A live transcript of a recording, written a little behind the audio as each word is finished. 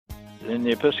in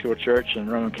the Episcopal Church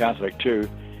and Roman Catholic too,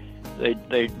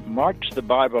 they march the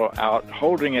Bible out,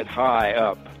 holding it high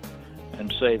up,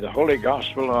 and say the Holy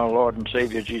Gospel of our Lord and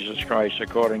Savior Jesus Christ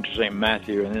according to St.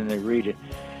 Matthew, and then they read it.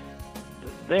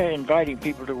 They're inviting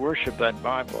people to worship that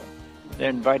Bible. They're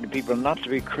inviting people not to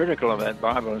be critical of that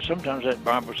Bible, and sometimes that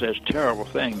Bible says terrible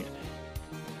things.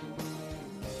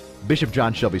 Bishop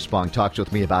John Shelby Spong talks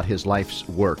with me about his life's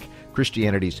work,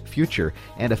 Christianity's future,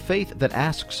 and a faith that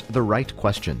asks the right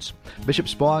questions. Bishop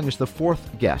Spong is the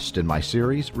fourth guest in my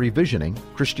series, Revisioning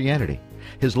Christianity.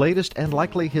 His latest and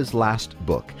likely his last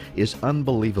book is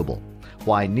Unbelievable: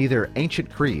 Why Neither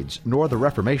Ancient Creeds nor the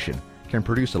Reformation Can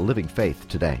Produce a Living Faith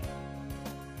Today.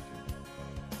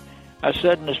 I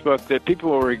said in this book that people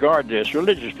will regard this,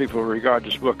 religious people will regard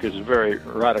this book as a very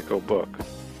radical book.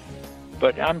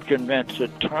 But I'm convinced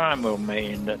that time will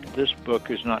mean that this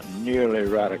book is not nearly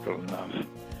radical enough.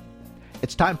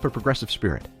 It's time for Progressive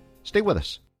Spirit. Stay with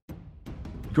us.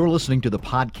 You're listening to the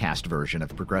podcast version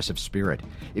of Progressive Spirit.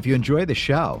 If you enjoy the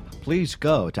show, please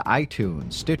go to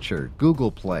iTunes, Stitcher,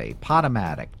 Google Play,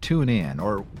 Podomatic, TuneIn,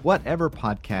 or whatever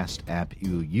podcast app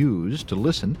you use to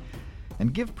listen,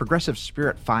 and give Progressive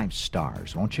Spirit 5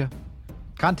 stars, won't you?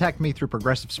 Contact me through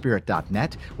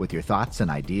progressivespirit.net with your thoughts and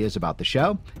ideas about the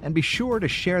show, and be sure to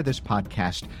share this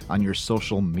podcast on your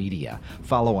social media.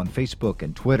 Follow on Facebook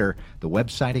and Twitter. The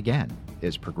website again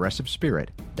is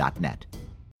progressivespirit.net.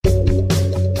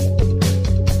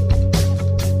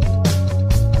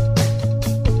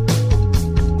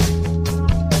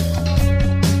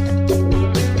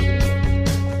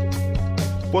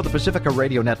 For the Pacifica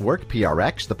Radio Network,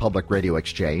 PRX, the Public Radio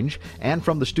Exchange, and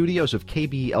from the studios of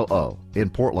KBOO in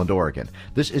Portland, Oregon,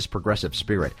 this is Progressive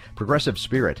Spirit,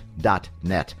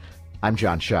 progressivespirit.net. I'm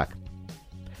John Shuck.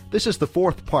 This is the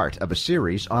fourth part of a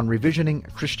series on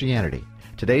revisioning Christianity.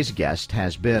 Today's guest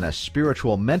has been a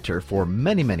spiritual mentor for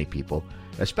many, many people,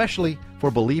 especially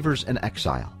for believers in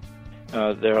exile.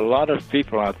 There are a lot of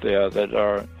people out there that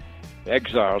are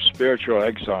exiles, spiritual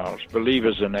exiles,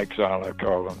 believers in exile, I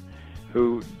call them,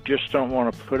 who just don't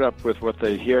want to put up with what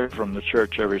they hear from the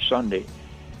church every Sunday,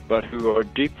 but who are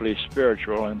deeply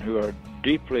spiritual and who are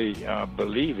deeply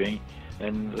believing,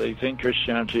 and they think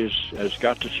Christianity has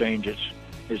got to change its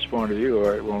point of view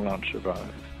or it will not survive.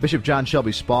 Bishop John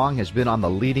Shelby Spong has been on the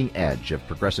leading edge of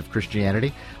progressive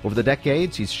Christianity. Over the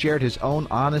decades, he's shared his own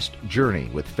honest journey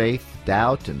with faith,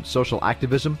 doubt, and social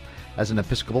activism as an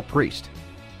Episcopal priest,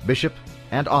 bishop,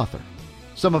 and author.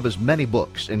 Some of his many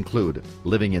books include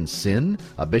Living in Sin,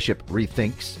 A Bishop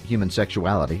Rethinks Human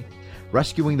Sexuality,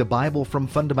 Rescuing the Bible from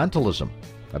Fundamentalism,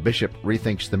 A Bishop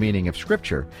Rethinks the Meaning of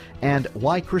Scripture, and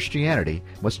Why Christianity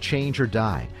Must Change or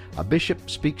Die, A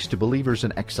Bishop Speaks to Believers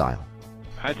in Exile.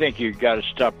 I think you've got to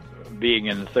stop being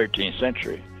in the 13th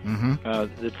century.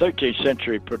 The 13th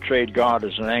century portrayed God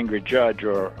as an angry judge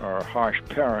or a harsh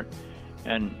parent,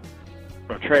 and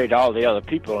portrayed all the other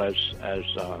people as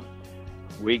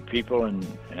weak people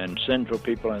and sinful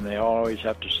people, and they always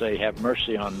have to say, have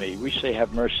mercy on me. We say,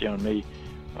 have mercy on me,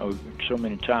 so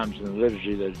many times in the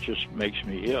liturgy that it just makes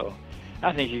me ill.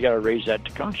 I think you got to raise that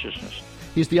to consciousness.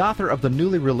 He's the author of the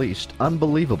newly released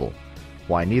Unbelievable: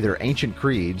 Why Neither Ancient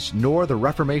Creeds nor the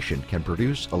Reformation Can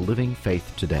Produce a Living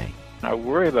Faith Today. I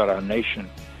worry about our nation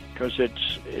because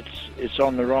it's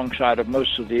on the wrong side of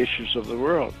most of the issues of the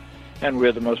world, and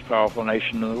we're the most powerful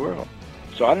nation in the world.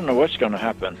 So I don't know what's going to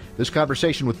happen. This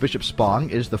conversation with Bishop Spong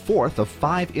is the fourth of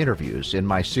 5 interviews in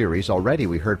my series. Already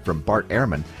we heard from Bart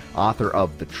Ehrman, author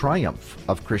of The Triumph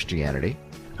of Christianity.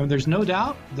 There's no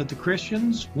doubt that the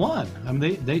Christians won.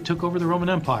 They took over the Roman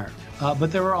Empire,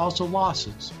 but there were also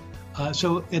losses.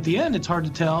 So at the end, it's hard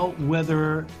to tell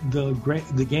whether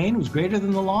the gain was greater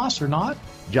than the loss or not.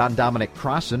 John Dominic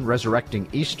Crossan, Resurrecting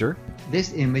Easter.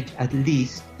 This image at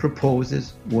least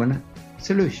proposes one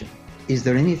solution. Is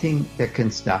there anything that can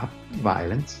stop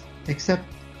violence except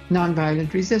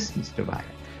nonviolent resistance to violence?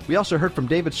 We also heard from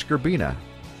David Skirbina,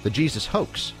 The Jesus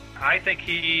Hoax. I think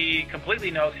he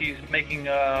completely knows he's making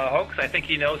a hoax. I think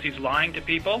he knows he's lying to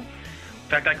people. In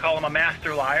fact, I call him a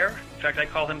master liar. In fact, I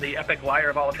call him the epic liar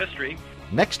of all of history.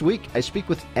 Next week, I speak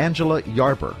with Angela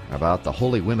Yarber about the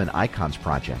Holy Women Icons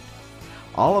Project.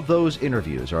 All of those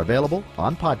interviews are available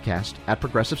on podcast at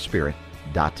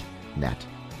progressivespirit.net.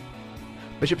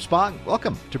 Bishop Spong,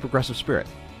 welcome to Progressive Spirit.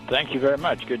 Thank you very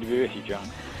much. Good to be with you, John.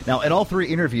 Now, in all 3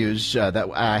 interviews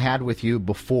that I had with you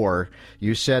before,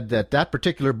 you said that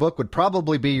particular book would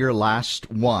probably be your last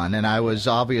one, and I was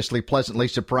obviously pleasantly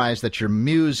surprised that your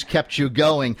muse kept you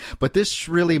going, but this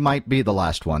really might be the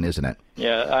last one, isn't it?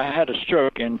 Yeah, I had a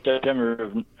stroke in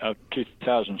September of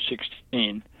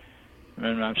 2016,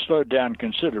 and I've slowed down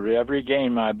considerably. I've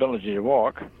regained my ability to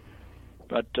walk,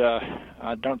 but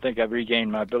I don't think I've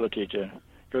regained my ability to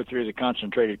go through the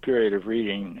concentrated period of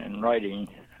reading and writing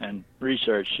and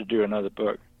research to do another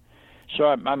book. So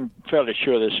I'm fairly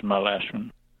sure this is my last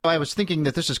one. I was thinking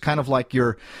that this is kind of like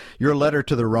your letter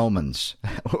to the Romans.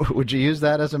 Would you use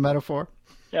that as a metaphor?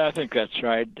 Yeah, I think that's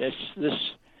right.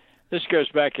 This goes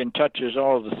back and touches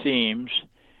all the themes,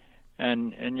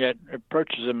 and yet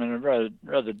approaches them in a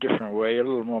rather different way, a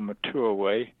little more mature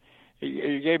way.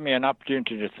 It gave me an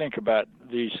opportunity to think about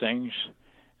these things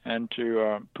and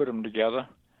to put them together.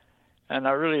 And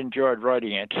I really enjoyed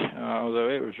writing it, although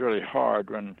it was really hard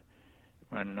when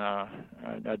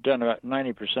I'd done about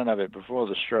 90% of it before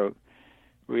the stroke.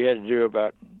 We had to do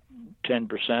about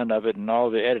 10% of it and all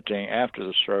the editing after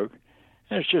the stroke.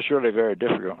 And it's just really very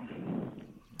difficult.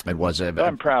 It was. But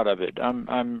I'm proud of it.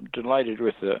 I'm delighted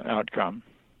with the outcome.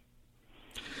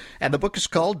 And the book is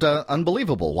called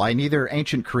Unbelievable, Why Neither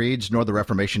Ancient Creeds Nor the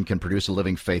Reformation Can Produce a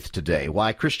Living Faith Today.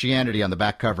 Why Christianity on the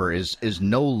back cover is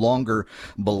no longer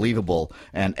believable,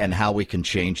 and how we can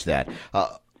change that.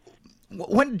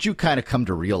 When did you kind of come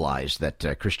to realize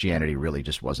that Christianity really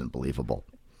just wasn't believable?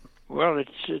 Well,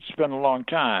 it's been a long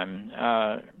time.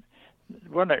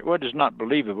 What is not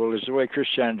believable is the way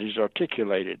Christianity is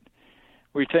articulated.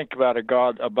 We think about a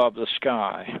God above the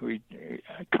sky. We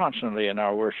constantly in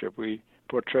our worship we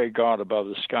portray God above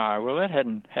the sky. Well, that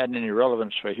hadn't had any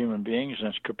relevance for human beings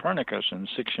since Copernicus in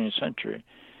the 16th century.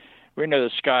 We know the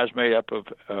sky is made up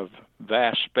of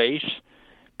vast space,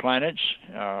 planets,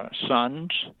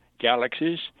 suns,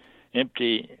 galaxies,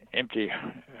 empty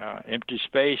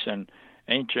space, and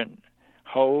ancient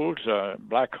holes,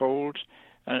 black holes.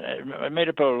 Made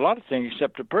up of a lot of things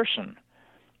except a person.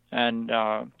 And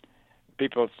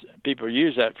people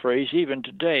use that phrase even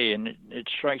today, and it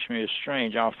strikes me as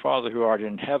strange. Our Father who art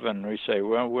in heaven, we say,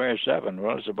 well, where's heaven?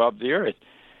 Well, it's above the earth.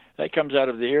 That comes out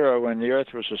of the era when the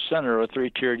earth was the center of a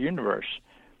three-tiered universe.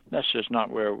 That's just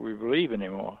not where we believe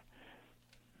anymore.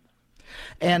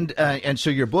 And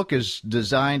so your book is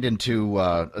designed into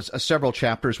several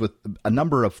chapters with a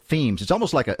number of themes. It's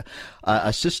almost like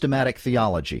a systematic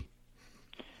theology.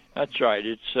 That's right.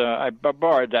 It's I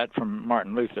borrowed that from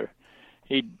Martin Luther.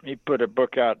 He put a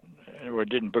book out, or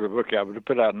didn't put a book out, but he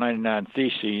put out 99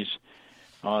 theses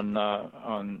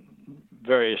on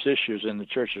various issues in the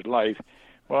church's life.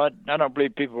 Well, I don't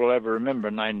believe people will ever remember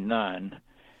 99,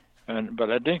 but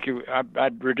I think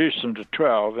I'd reduced them to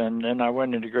 12, and then I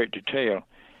went into great detail.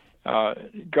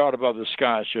 God above the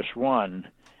sky is just one.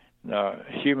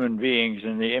 Human beings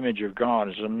in the image of God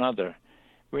is another.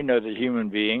 We know that human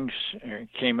beings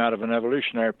came out of an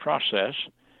evolutionary process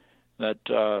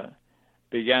that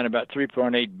began about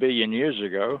 3.8 billion years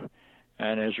ago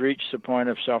and has reached the point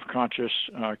of self-conscious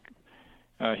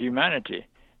humanity.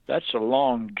 That's a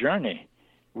long journey.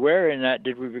 Where in that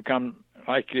did we become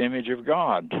like the image of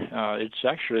God? It's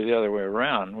actually the other way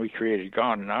around. We created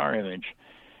God in our image.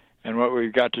 And what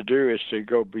we've got to do is to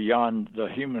go beyond the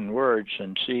human words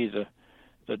and see the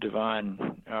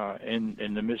divine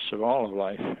in the midst of all of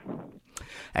life.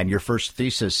 And your first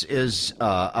thesis is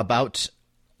about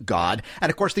God. And,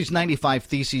 of course, these 95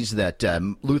 theses that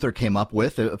Luther came up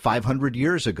with 500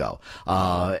 years ago.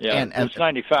 It's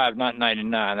 95, not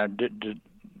 99. I did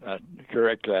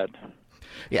correct that.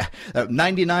 Yeah,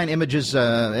 99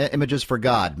 images for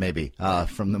God, maybe,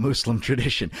 from the Muslim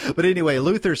tradition. But anyway,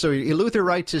 Luther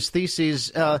writes his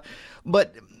theses,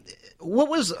 but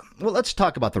let's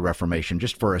talk about the Reformation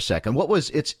just for a second. What was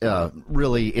its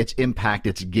impact,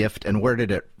 its gift, and where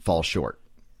did it fall short?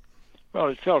 Well,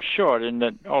 it fell short in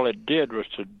that all it did was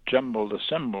to jumble the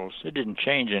symbols. It didn't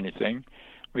change anything.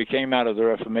 We came out of the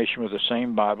Reformation with the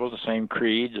same Bible, the same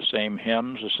creed, the same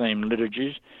hymns, the same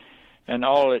liturgies, and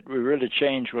all we really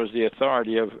changed was the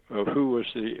authority of who was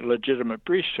the legitimate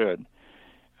priesthood.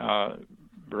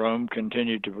 Rome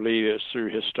continued to believe it's through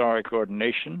historic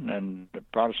ordination, and the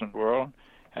Protestant world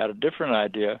had a different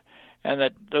idea, and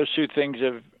that those two things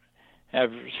have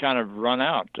kind of run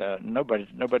out.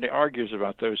 Nobody argues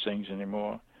about those things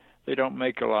anymore. They don't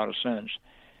make a lot of sense.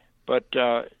 But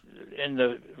in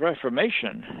the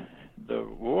Reformation, the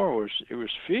war was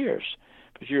fierce,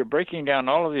 because you were breaking down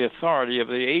all of the authority of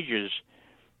the ages.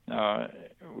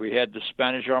 We had the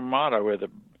Spanish Armada, where the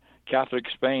Catholic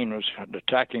Spain was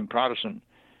attacking Protestant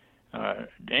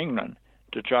England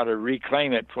to try to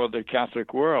reclaim it for the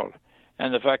Catholic world.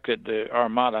 And the fact that the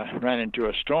Armada ran into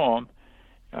a storm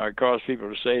caused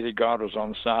people to say that God was on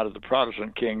the side of the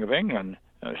Protestant King of England,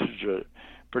 which is a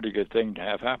pretty good thing to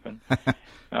have happen.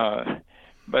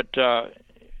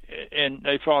 And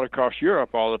they fought across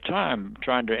Europe all the time,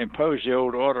 trying to impose the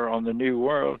old order on the new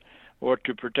world or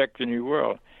to protect the new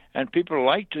world. And people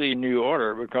liked the new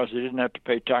order because they didn't have to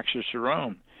pay taxes to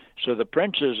Rome. So the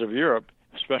princes of Europe,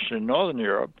 especially Northern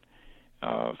Europe,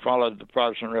 followed the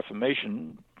Protestant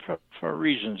Reformation for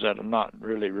reasons that are not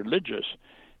really religious.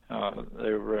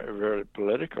 They were very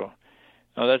political.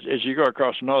 Now, as you go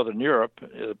across Northern Europe,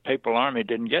 the Papal Army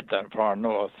didn't get that far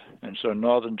north. And so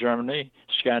Northern Germany,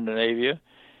 Scandinavia,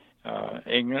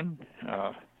 England,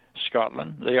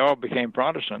 Scotland, they all became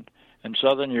Protestant. And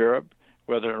Southern Europe,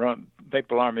 where the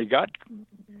Papal Army got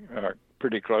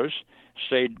pretty close,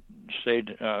 stayed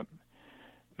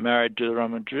married to the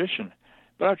Roman tradition.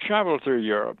 But I've traveled through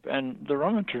Europe, and the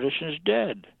Roman tradition is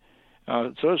dead.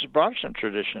 So is the Protestant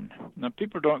tradition. Now,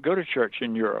 people don't go to church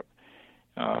in Europe.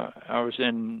 I was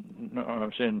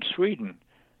in Sweden.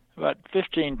 About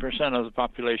 15% of the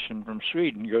population from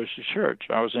Sweden goes to church.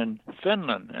 I was in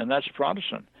Finland, and that's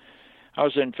Protestant. I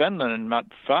was in Finland, and about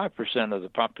 5% of the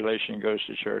population goes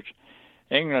to church.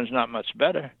 England's not much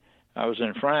better. I was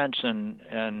in France,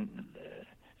 and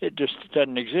it just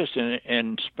doesn't exist.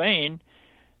 In Spain,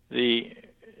 the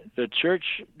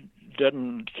church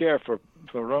doesn't care for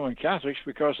Roman Catholics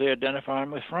because they identify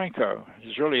them with Franco.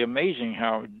 It's really amazing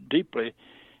how deeply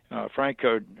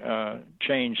Franco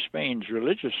changed Spain's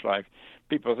religious life.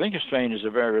 People think of Spain as a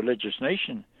very religious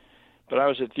nation, but I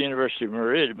was at the University of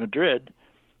Madrid,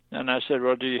 and I said,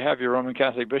 well, do you have your Roman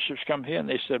Catholic bishops come here? And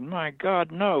they said, my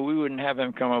God, no, we wouldn't have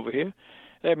them come over here.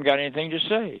 They haven't got anything to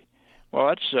say.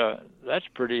 Well, that's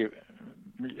pretty.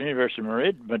 University of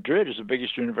Madrid is the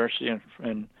biggest university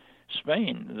in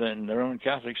Spain. Then the Roman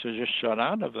Catholics are just shut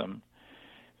out of them.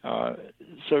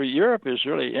 So Europe is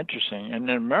really interesting, and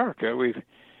in America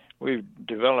we've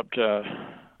developed a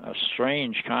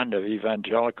strange kind of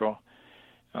evangelical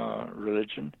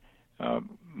religion.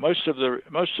 Most of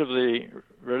the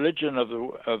religion of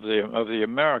the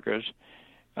Americas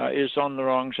is on the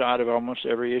wrong side of almost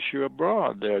every issue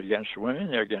abroad. They're against women,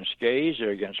 they're against gays,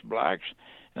 they're against blacks,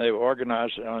 and they've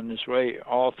organized on this way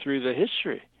all through the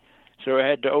history. So we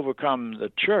had to overcome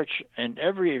the church in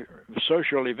every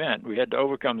social event. We had to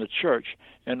overcome the church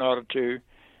in order to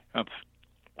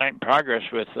make progress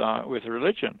with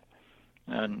religion,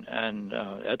 and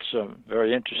that's a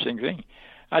very interesting thing.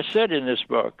 I said in this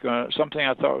book something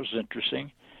I thought was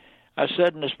interesting. I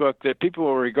said in this book that people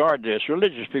will regard this,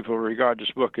 religious people will regard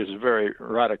this book as a very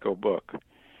radical book.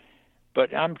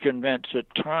 But I'm convinced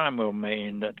that time will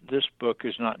mean that this book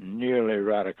is not nearly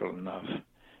radical enough.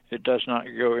 It does not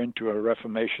go into a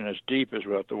reformation as deep as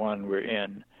the one we're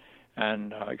in.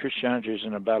 And Christianity is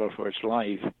in a battle for its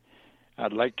life.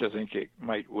 I'd like to think it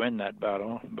might win that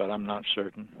battle, but I'm not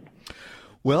certain.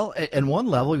 Well, at one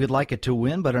level, you'd like it to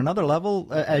win, but another level,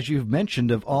 as you've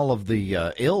mentioned, of all of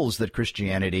the ills that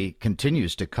Christianity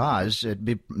continues to cause, it'd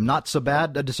be not so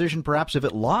bad a decision, perhaps, if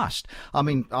it lost. I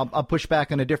mean, I'll push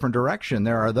back in a different direction.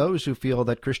 There are those who feel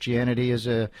that Christianity it's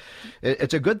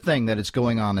a good thing that it's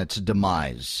going on its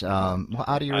demise.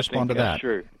 How do you respond to that? I think that's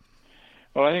true.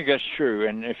 Well, I think that's true,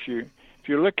 and if you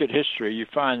look at history, you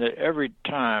find that every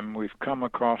time we've come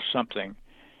across something,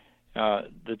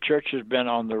 the church has been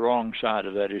on the wrong side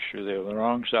of that issue. They were the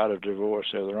wrong side of divorce.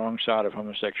 They were the wrong side of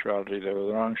homosexuality. They were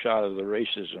the wrong side of the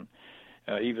racism.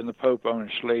 Even the Pope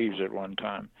owned slaves at one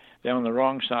time. They're on the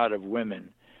wrong side of women.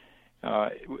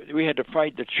 We had to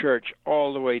fight the church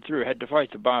all the way through. Had to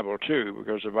fight the Bible too,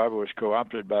 because the Bible was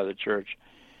co-opted by the church,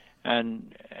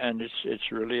 and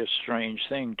it's really a strange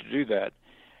thing to do that.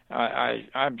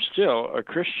 I'm still a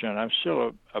Christian. I'm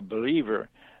still a believer.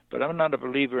 But I'm not a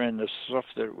believer in the stuff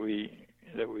that we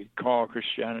call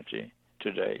Christianity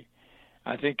today.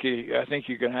 I think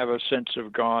you can have a sense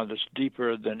of God that's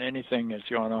deeper than anything that's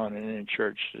going on in any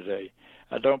church today.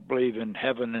 I don't believe in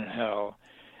heaven and hell.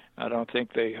 I don't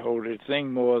think they hold a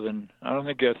thing more than. I don't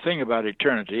think they're a thing about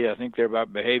eternity. I think they're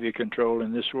about behavior control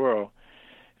in this world,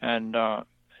 and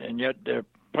yet there are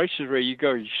places where you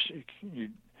go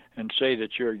and say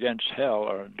that you're against hell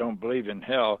or don't believe in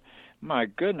hell. My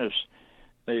goodness.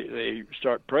 They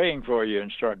start praying for you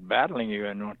and start battling you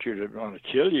and want to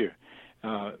kill you.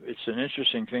 It's an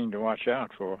interesting thing to watch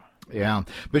out for. Yeah.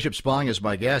 Bishop Spong is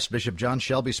my guest. Bishop John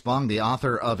Shelby Spong, the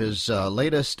author of his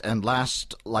latest and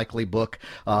last likely book,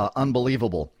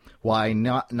 Unbelievable: Why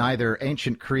Neither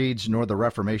Ancient Creeds Nor the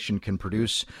Reformation Can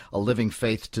Produce a Living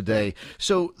Faith Today.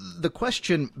 So the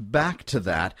question back to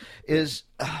that is,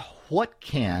 what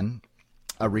can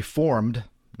a reformed,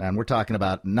 and we're talking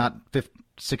about not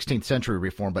 16th century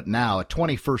reform, but now a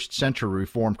 21st century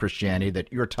reformed Christianity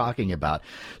that you're talking about,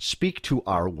 speak to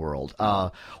our world?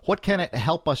 What can it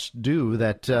help us do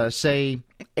that, say,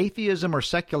 atheism or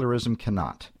secularism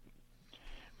cannot?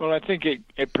 Well, I think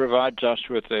it provides us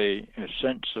with a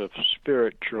sense of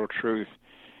spiritual truth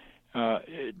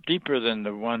deeper than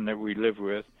the one that we live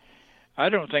with. I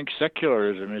don't think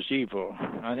secularism is evil.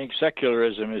 I think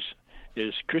secularism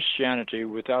is Christianity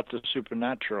without the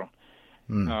supernatural.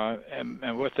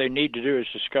 And what they need to do is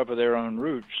discover their own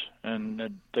roots,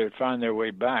 and they find their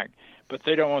way back. But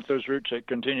they don't want those roots that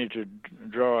continue to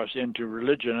draw us into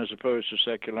religion as opposed to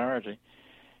secularity.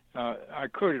 I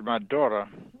quoted my daughter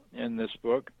in this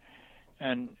book,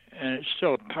 and it's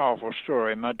still a powerful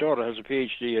story. My daughter has a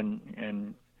PhD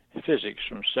in physics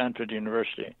from Stanford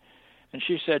University. And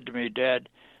she said to me, "Dad,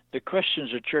 the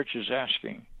questions the church is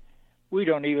asking, we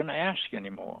don't even ask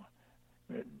anymore.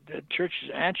 The church is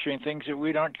answering things that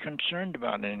we aren't concerned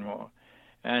about anymore."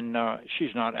 And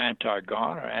she's not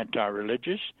anti-God or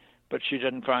anti-religious, but she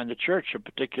doesn't find the church a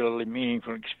particularly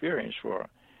meaningful experience for her.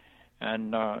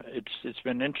 And it's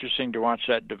been interesting to watch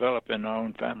that develop in our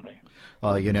own family.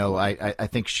 Well, I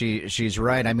think she's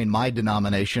right. I mean, my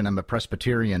denomination, I'm a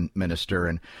Presbyterian minister,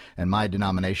 and my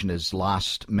denomination has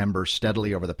lost members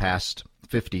steadily over the past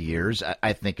 50 years.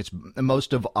 I think it's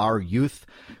most of our youth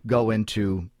go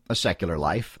into a secular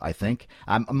life, I think.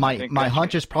 My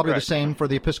hunch is probably the same for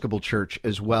the Episcopal Church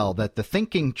as well, that the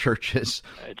thinking churches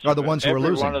are the ones who are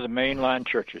losing. Every one of the mainline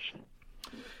churches.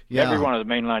 Yeah. Every one of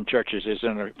the mainline churches is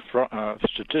in a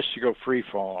statistical free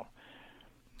fall.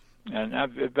 And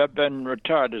I've been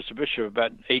retired as a bishop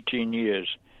about 18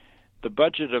 years. The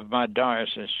budget of my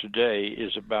diocese today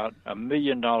is about $1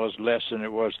 million less than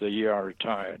it was the year I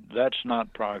retired. That's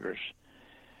not progress.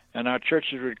 And our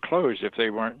churches would close if they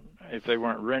weren't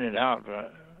rented out.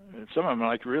 Some of them are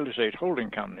like real estate holding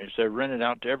companies. They're rented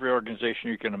out to every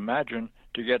organization you can imagine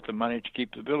to get the money to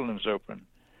keep the buildings open.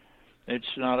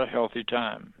 It's not a healthy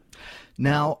time.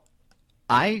 Now,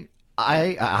 I'm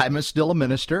still a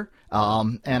minister,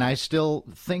 and I still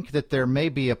think that there may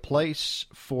be a place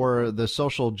for the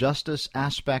social justice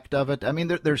aspect of it. I mean,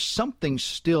 there's something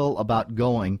still about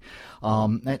going.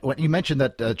 You mentioned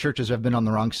that churches have been on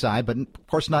the wrong side, but of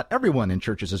course not everyone in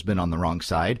churches has been on the wrong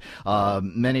side.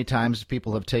 Many times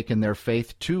people have taken their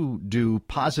faith to do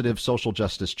positive social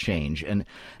justice change. And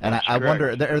I wonder,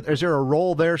 is there a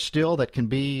role there still that can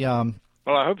be...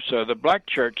 Well, I hope so. The black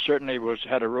church certainly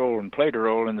had a role and played a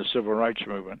role in the civil rights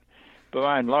movement. But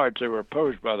by and large, they were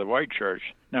opposed by the white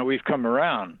church. Now, we've come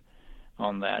around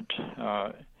on that.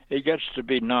 It gets to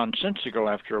be nonsensical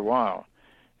after a while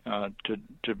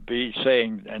to be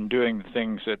saying and doing the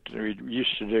things that we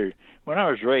used to do. When I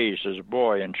was raised as a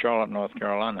boy in Charlotte, North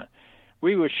Carolina,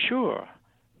 we were sure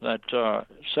that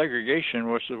segregation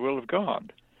was the will of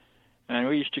God. And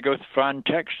we used to go find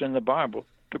texts in the Bible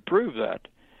to prove that.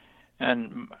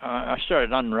 And I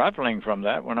started unraveling from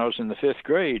that when I was in the 5th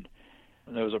grade.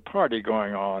 There was a party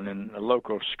going on in a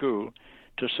local school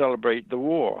to celebrate the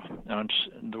war. And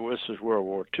this is World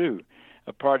War II.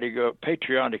 A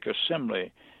patriotic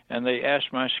assembly. And they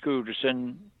asked my school to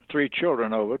send 3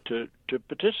 children over to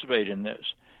participate in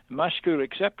this. And my school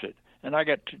accepted. And I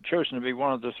got chosen to be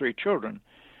one of the 3 children.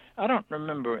 I don't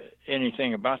remember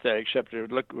anything about that except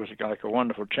it was like a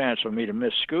wonderful chance for me to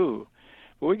miss school.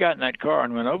 But we got in that car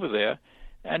and went over there,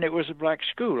 and it was a black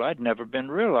school. I'd never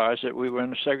been realized that we were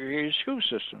in a segregated school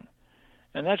system.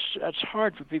 And that's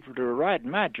hard for people to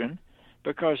imagine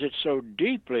because it's so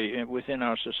deeply within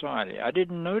our society. I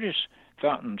didn't notice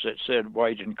fountains that said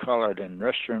white and colored and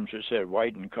restrooms that said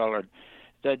white and colored.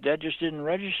 That just didn't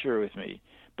register with me.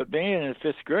 But being in the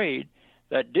 5th grade,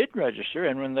 that did register.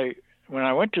 And when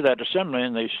I went to that assembly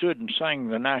and they stood and sang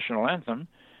the national anthem,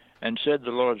 and said the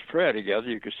Lord's Prayer together.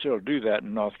 You could still do that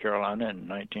in North Carolina in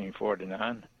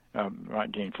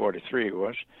 1943 it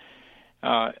was.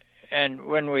 And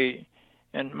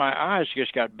my eyes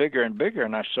just got bigger and bigger,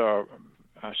 and I saw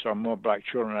more black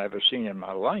children I've ever seen in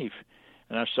my life.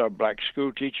 And I saw black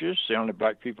school teachers. The only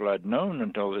black people I'd known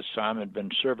until this time had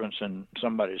been servants in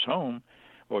somebody's home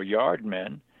or yard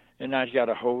men. And I got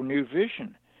a whole new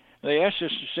vision. They asked us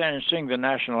to stand and sing the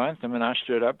national anthem, and I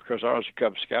stood up because I was a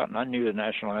Cub Scout, and I knew the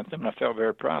national anthem, and I felt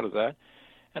very proud of that.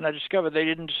 And I discovered they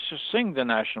didn't sing the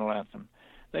national anthem.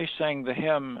 They sang the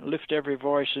hymn, Lift Every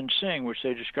Voice and Sing, which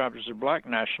they described as a black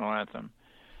national anthem.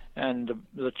 And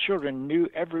the children knew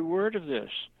every word of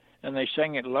this, and they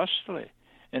sang it lustily.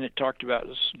 And it talked about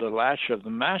the lash of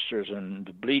the masters and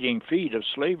the bleeding feet of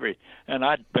slavery. And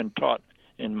I'd been taught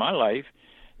in my life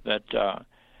that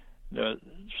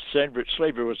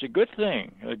slavery was a good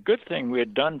thing we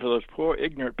had done for those poor,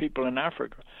 ignorant people in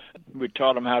Africa. We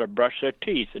taught them how to brush their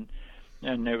teeth,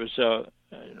 and it was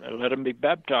let them be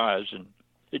baptized, and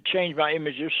it changed my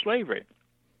image of slavery.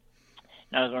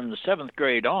 Now, from the 5th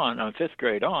grade on,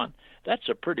 that's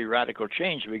a pretty radical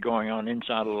change to be going on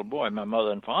inside a little boy. My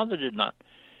mother and father did not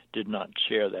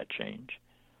share that change.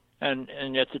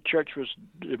 and yet the church was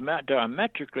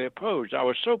diametrically opposed. I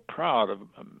was so proud of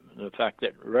the fact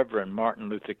that Reverend Martin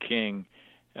Luther King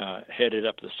headed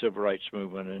up the civil rights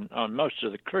movement, and most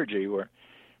of the clergy were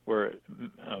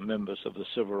members of the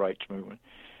civil rights movement.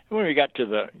 And when we got to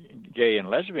the gay and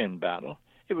lesbian battle,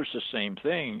 it was the same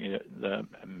thing. The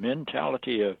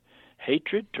mentality of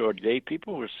hatred toward gay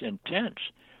people was intense,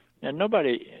 and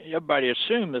everybody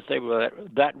assumed that they were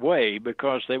that way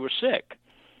because they were sick.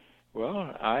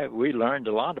 Well, we learned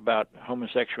a lot about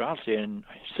homosexuality, and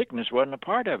sickness wasn't a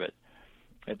part of it.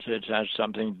 It has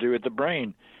something to do with the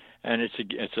brain, and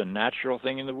it's a natural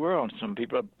thing in the world. Some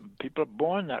people are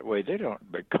born that way; they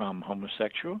don't become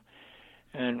homosexual.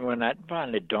 And when that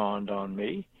finally dawned on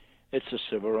me, it's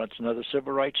another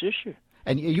civil rights issue.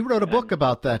 And you wrote a book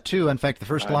about that, too. In fact, the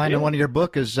first line in one of your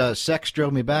book is, sex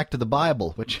drove me back to the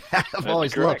Bible, which I've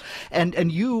always loved.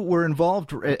 And you were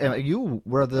involved, you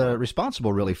were the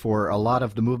responsible, really, for a lot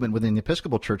of the movement within the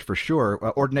Episcopal Church, for sure.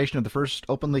 Ordination of the first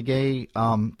openly gay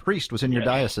priest was in your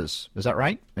diocese. Is that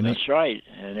right? That's right.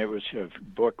 And it was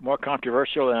more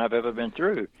controversial than I've ever been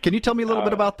through. Can you tell me a little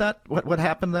bit about that? What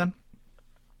happened then?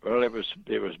 Well, it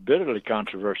was bitterly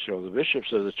controversial. The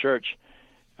bishops of the church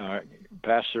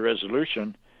passed a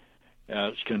resolution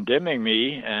condemning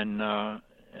me and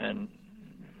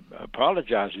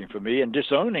apologizing for me and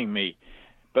disowning me,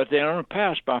 but they only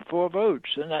passed by 4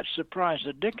 votes, and that surprised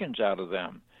the dickens out of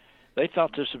them. They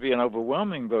thought this would be an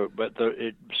overwhelming vote, but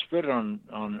it split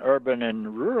on urban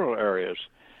and rural areas.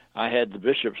 I had the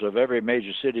bishops of every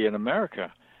major city in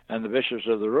America, and the bishops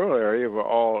of the rural area were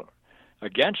all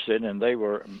against it, and they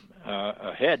were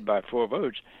ahead by 4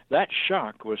 votes. That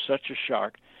shock was such a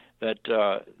shock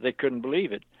that they couldn't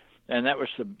believe it, and that was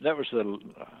the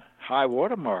high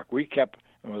water mark. The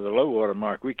low water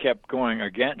mark. We kept going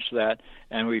against that,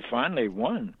 and we finally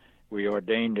won. We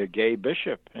ordained a gay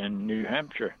bishop in New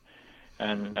Hampshire,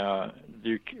 and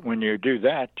when you do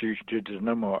that, there's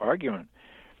no more argument.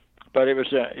 But it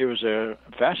was a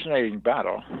fascinating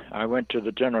battle. I went to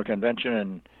the General Convention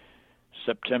in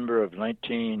September of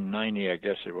 1990, I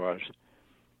guess it was.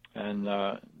 And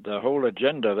the whole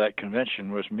agenda of that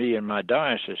convention was me and my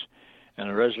diocese. And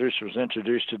a resolution was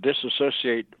introduced to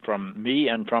disassociate from me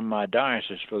and from my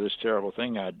diocese for this terrible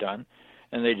thing I'd done.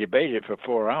 And they debated for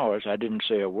 4 hours. I didn't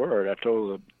say a word. I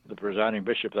told the presiding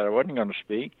bishop that I wasn't going to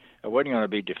speak. I wasn't going to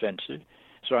be defensive.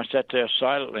 So I sat there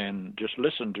silently and just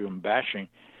listened to them bashing.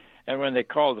 And when they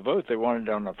called the vote, they wanted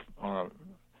it on a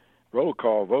roll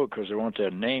call vote because they want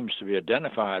their names to be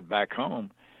identified back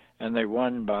home, and they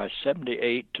won by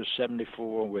 78 to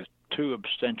 74 with 2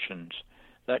 abstentions.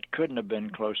 That couldn't have been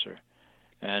closer,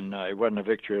 and it wasn't a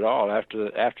victory at all.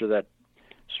 After that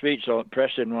speech, the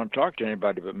press didn't want to talk to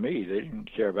anybody but me. They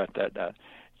didn't care about that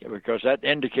because that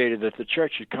indicated that the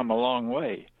church had come a long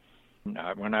way.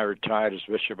 When I retired as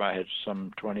bishop, I had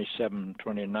some 27,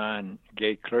 29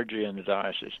 gay clergy in the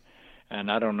diocese, and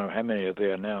I don't know how many are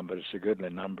there now, but it's a goodly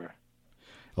number.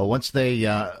 Well, once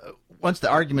the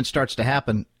argument starts to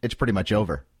happen, it's pretty much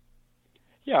over.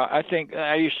 Yeah, I think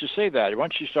I used to say that.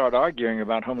 Once you start arguing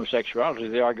about homosexuality,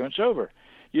 the argument's over.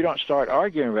 You don't start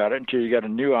arguing about it until you get a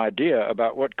new idea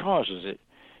about what causes it.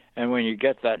 And when you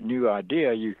get that new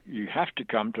idea, you have to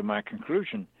come to my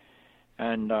conclusion.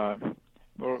 And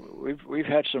we've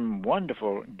had some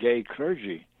wonderful gay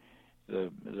clergy.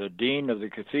 The dean of the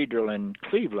cathedral in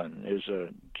Cleveland is a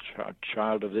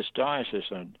child of this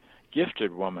diocese, a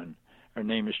gifted woman. Her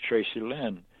name is Tracy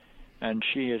Lynn, and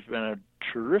she has been a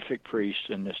terrific priest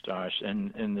in this diocese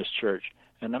and in this church,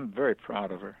 and I'm very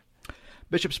proud of her.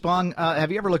 Bishop Spong,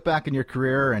 have you ever looked back in your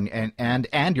career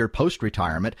and your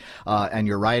post-retirement and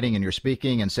your writing and your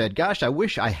speaking and said, gosh, I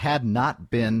wish I had not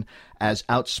been as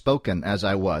outspoken as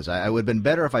I was. I would have been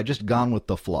better if I just gone with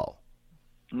the flow.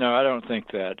 No, I don't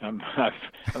think that. I'm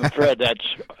afraid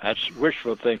that's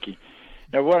wishful thinking.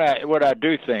 Now, what I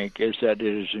do think is that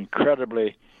it is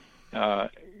incredibly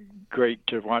great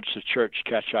to watch the church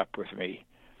catch up with me.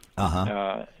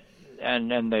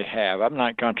 And they have. I'm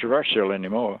not controversial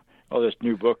anymore. Oh, this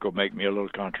new book will make me a little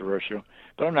controversial,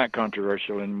 but I'm not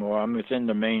controversial anymore. I'm within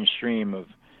the mainstream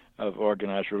of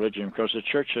organized religion because the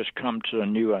church has come to a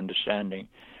new understanding.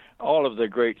 All of the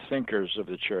great thinkers of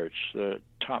the church, the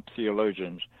top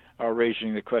theologians, are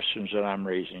raising the questions that I'm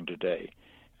raising today,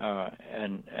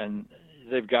 and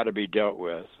they've got to be dealt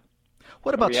with.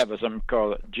 What about we have something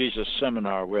called Jesus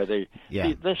Seminar where this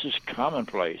is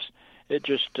commonplace. It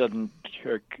just doesn't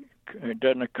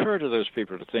occur to those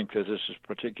people to think that this is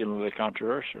particularly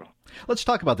controversial. Let's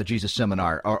talk about the Jesus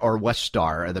Seminar, or West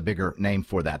Star, the bigger name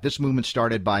for that. This movement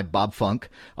started by Bob Funk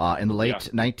in the late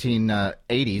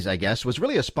 1980s, I guess, was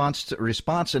really a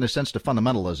response in a sense to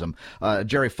fundamentalism.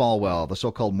 Jerry Falwell, the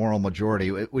so-called moral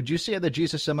majority. Would you say that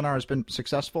Jesus Seminar has been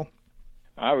successful?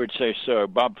 I would say so.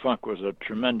 Bob Funk was a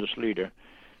tremendous leader,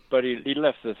 but he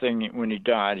left the thing when he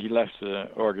died. He left the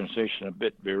organization a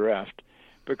bit bereft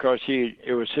because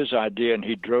it was his idea, and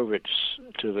he drove it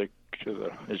to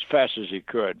as fast as he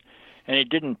could, and he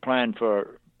didn't plan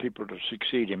for people to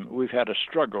succeed him. We've had a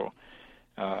struggle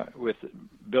with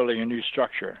building a new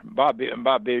structure. Bob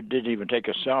didn't even take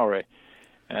a salary,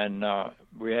 and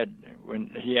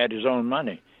when he had his own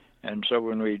money. And so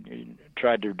when we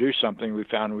tried to do something, we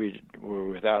found we were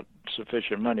without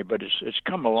sufficient money. But it's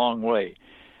come a long way,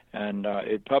 and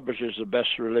it publishes the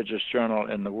best religious journal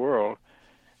in the world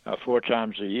 4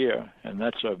 times a year, and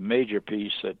that's a major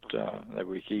piece that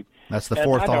we keep. That's the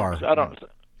fourth R.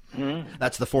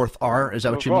 That's the fourth R. Is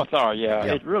that what you mean? Fourth R, yeah.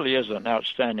 It really is an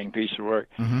outstanding piece of work.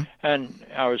 Mm-hmm. And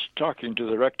I was talking to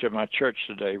the rector of my church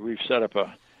today. We've set up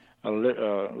a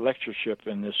lectureship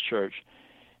in this church,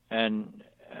 and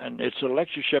it's a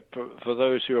lectureship for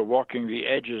those who are walking the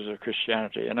edges of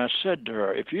Christianity. And I said to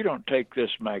her, if you don't take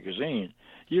this magazine,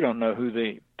 you don't know who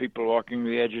the people walking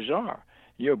the edges are.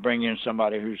 You'll bring in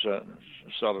somebody who's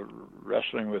sort of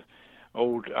wrestling with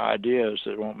old ideas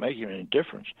that won't make any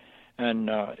difference. And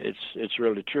it's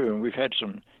really true. And we've had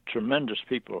some tremendous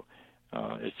people.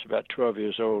 It's about 12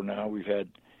 years old now. We've had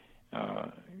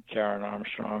Karen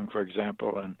Armstrong, for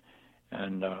example,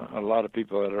 and a lot of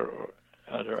people that are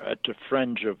at the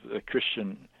fringe of the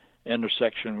Christian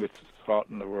intersection with thought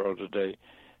in the world today.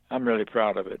 I'm really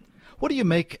proud of it. What do you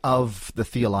make of the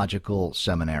theological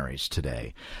seminaries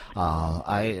today?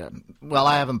 I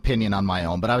have an opinion on my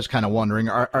own, but I was kind of wondering: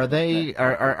 are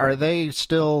they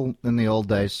still in the old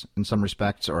days in some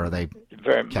respects, or are they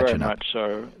very catching up? Much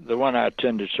so? The one I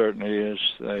attended certainly is.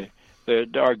 They're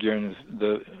arguing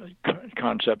the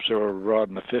concepts that were brought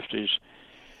in the 50s.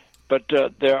 But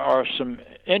there are some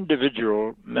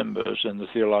individual members in the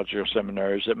theological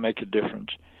seminaries that make a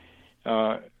difference.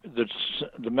 The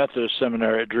Methodist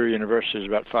Seminary at Drew University is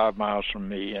about 5 miles from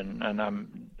me, and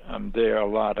I'm there a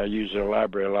lot. I use their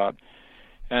library a lot.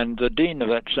 And the dean of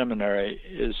that seminary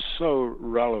is so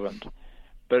relevant,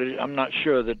 but I'm not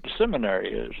sure that the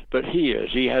seminary is, but he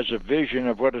is. He has a vision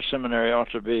of what a seminary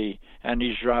ought to be, and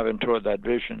he's driving toward that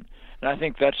vision. And I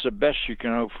think that's the best you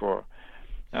can hope for.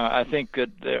 I think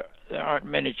that there aren't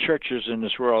many churches in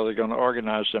this world that are going to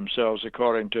organize themselves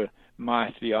according to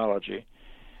my theology,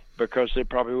 because they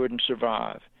probably wouldn't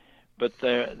survive. But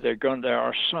there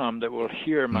are some that will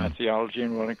hear my theology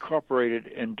and will incorporate it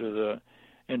into the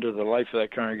life of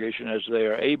that congregation as they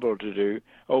are able to do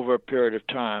over a period of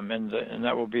time, and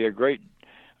that will be a great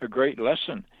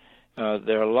lesson.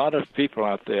 There are a lot of people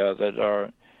out there that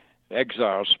are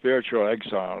exiles, spiritual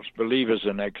exiles, believers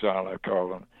in exile, I call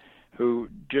them, who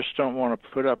just don't want to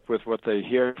put up with what they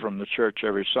hear from the church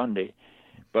every Sunday,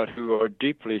 but who are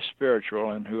deeply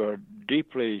spiritual and who are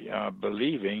deeply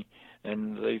believing,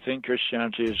 and they think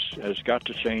Christianity has got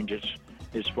to change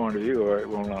its point of view or it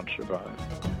will not survive.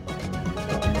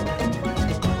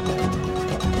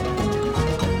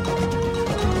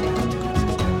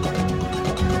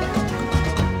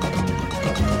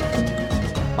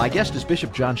 My guest is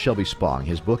Bishop John Shelby Spong.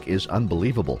 His book is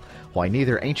Unbelievable: Why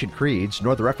Neither Ancient Creeds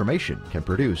Nor the Reformation Can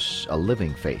Produce a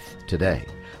Living Faith Today.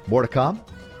 More to come.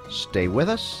 Stay with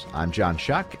us. I'm John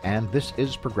Shuck, and this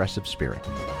is Progressive Spirit.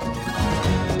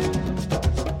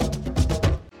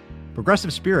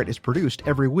 Progressive Spirit is produced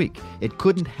every week. It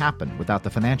couldn't happen without the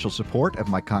financial support of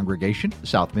my congregation,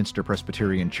 Southminster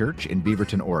Presbyterian Church in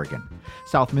Beaverton, Oregon.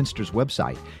 Southminster's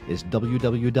website is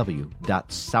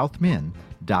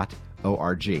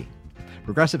www.southmin.org.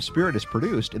 Progressive Spirit is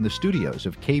produced in the studios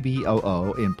of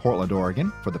KBOO in Portland,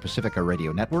 Oregon for the Pacifica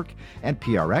Radio Network and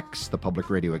PRX, the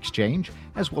Public Radio Exchange,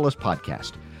 as well as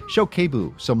podcast. Show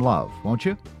KBOO some love, won't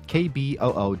you?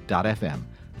 KBOO.FM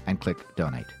and click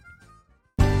Donate.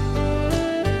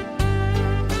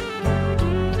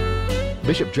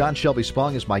 Bishop John Shelby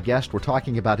Spong is my guest. We're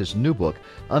talking about his new book,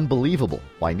 Unbelievable: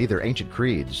 Why Neither Ancient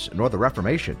Creeds Nor the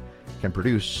Reformation Can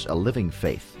Produce a Living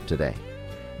Faith Today.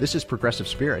 This is Progressive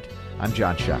Spirit. I'm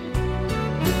John Shuck.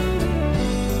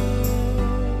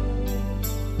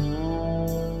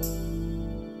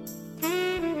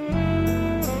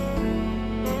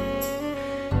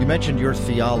 You mentioned your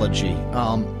theology.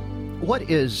 What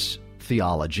is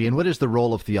theology, and what is the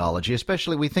role of theology?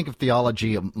 Especially, we think of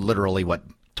theology literally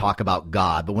talk about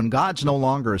God, but when God's no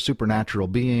longer a supernatural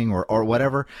being or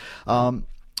whatever,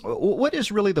 What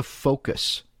is really the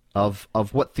focus of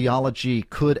what theology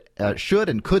should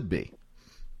and could be?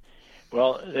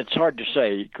 Well, it's hard to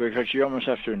say because you almost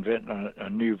have to invent a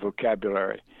new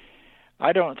vocabulary.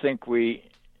 I don't think we.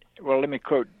 Well, let me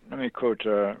quote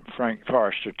Frank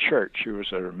Forrester Church, who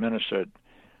was a minister at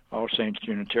All Saints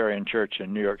Unitarian Church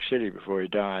in New York City before he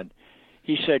died.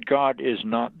 He said, God is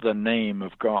not the name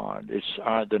of God. It's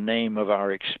the name of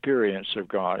our experience of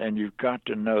God. And you've got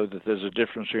to know that there's a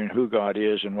difference between who God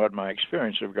is and what my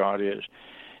experience of God is.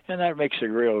 And that makes a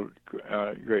real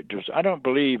great difference. I don't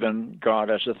believe in God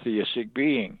as a theistic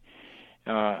being.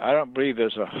 I don't believe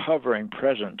there's a hovering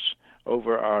presence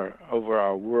over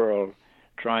our world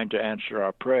trying to answer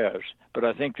our prayers. But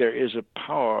I think there is a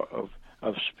power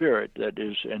of spirit that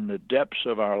is in the depths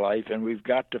of our life, and we've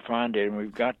got to find it, and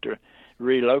we've got to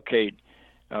relocate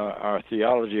our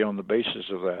theology on the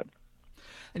basis of that.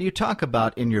 And you talk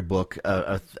about in your book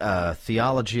a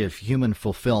theology of human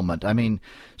fulfillment. I mean,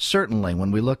 certainly when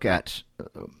we look at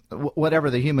whatever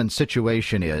the human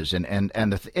situation is and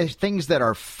the things that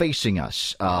are facing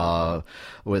us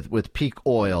with peak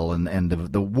oil and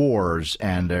the wars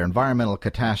and their environmental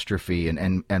catastrophe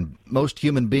and most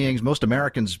human beings, most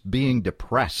Americans being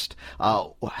depressed,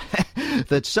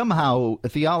 that somehow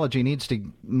theology needs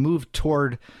to move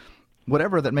toward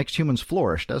whatever that makes humans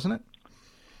flourish, doesn't it?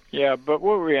 Yeah, but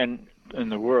what we're in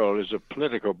the world is a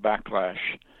political backlash.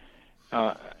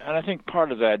 And I think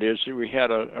part of that is that we had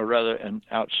an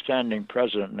outstanding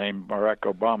president named Barack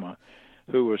Obama,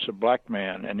 who was a black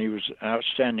man, and he was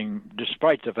outstanding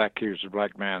despite the fact he was a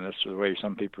black man. That's the way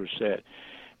some people say it.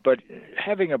 But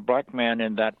having a black man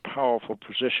in that powerful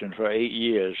position for 8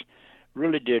 years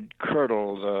really did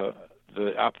curdle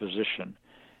the opposition.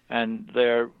 And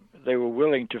they were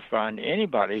willing to find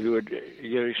anybody who would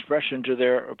give expression to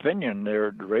their opinion,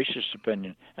 their racist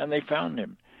opinion, and they found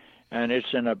him. And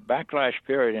it's in a backlash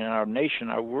period in our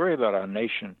nation. I worry about our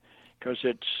nation because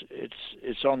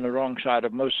it's on the wrong side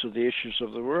of most of the issues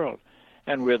of the world,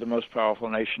 and we're the most powerful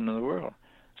nation in the world.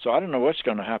 So I don't know what's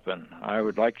going to happen.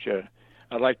 I'd like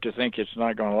to think it's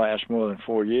not going to last more than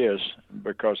 4 years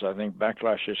because I think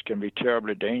backlashes can be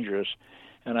terribly dangerous,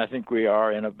 and I think we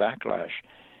are in a backlash.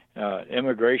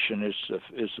 Immigration is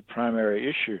the primary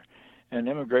issue, and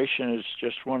immigration is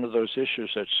just one of those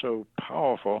issues that's so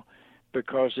powerful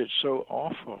because it's so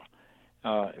awful.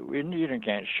 You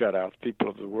can't shut out people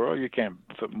of the world. You can't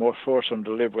force them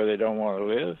to live where they don't want to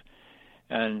live,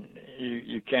 and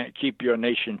you can't keep your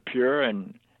nation pure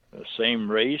and the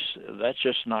same race. That's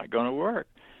just not going to work,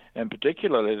 and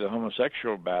particularly the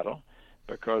homosexual battle,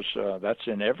 because that's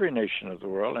in every nation of the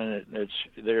world, and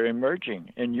they're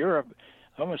emerging in Europe.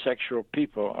 Homosexual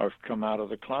people have come out of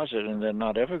the closet, and they're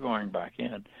not ever going back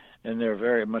in. And they're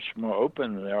very much more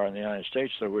open than they are in the United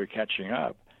States, so we're catching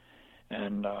up.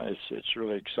 And it's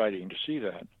really exciting to see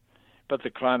that. But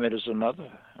the climate is another.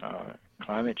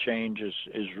 Climate change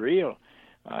is real.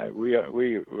 We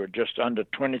were just under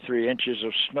 23 inches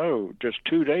of snow just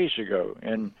 2 days ago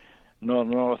in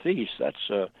northeast.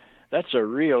 That's a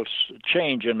real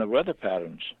change in the weather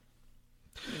patterns.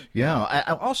 Yeah,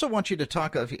 I also want you to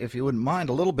talk, if you wouldn't mind,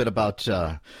 a little bit about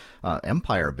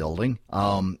empire building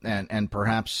and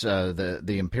perhaps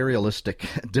the imperialistic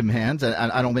demands. And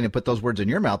I don't mean to put those words in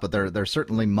your mouth, but they're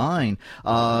certainly mine.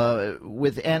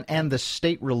 And the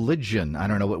state religion, I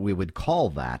don't know what we would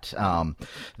call that,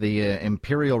 the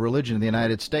imperial religion of the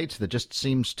United States that just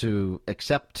seems to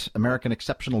accept American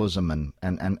exceptionalism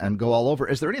and go all over.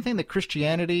 Is there anything that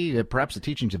Christianity, perhaps the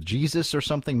teachings of Jesus or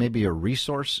something, maybe a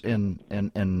resource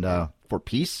for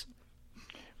peace?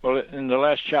 Well, in the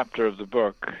last chapter of the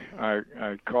book, I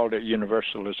called it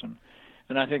universalism,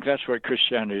 and I think that's what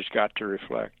Christianity's got to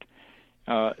reflect.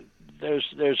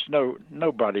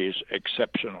 Nobody is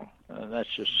exceptional. That's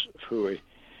just phooey.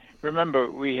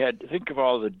 Remember, think of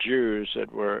all the Jews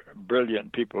that were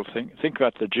brilliant people. Think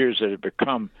about the Jews that had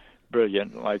become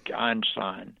brilliant, like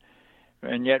Einstein.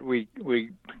 And yet we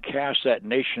cast that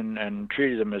nation and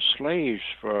treated them as slaves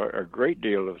for a great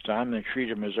deal of time. They treat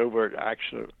them as overt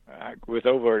acts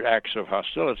of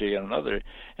hostility and another.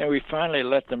 And we finally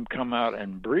let them come out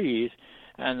and breathe,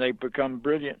 and they become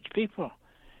brilliant people.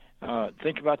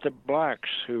 Think about the blacks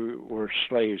who were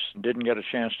slaves and didn't get a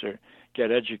chance to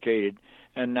get educated.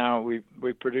 And now we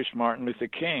produce Martin Luther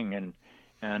King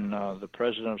and the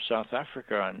president of South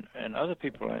Africa and other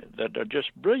people that are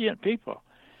just brilliant people.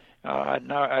 I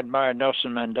admire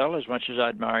Nelson Mandela as much as I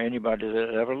admire anybody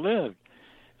that ever lived,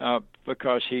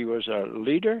 because he was a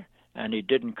leader and he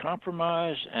didn't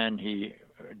compromise and he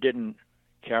didn't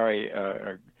carry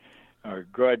a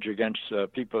grudge against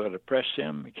people that oppressed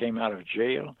him. He came out of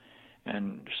jail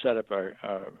and set up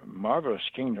a marvelous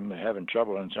kingdom. They're having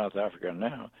trouble in South Africa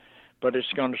now, but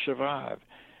it's going to survive.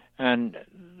 And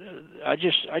I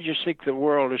just think the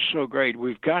world is so great.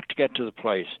 We've got to get to the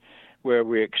place where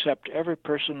we accept every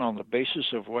person on the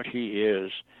basis of what he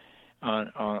is,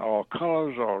 on all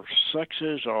colors, all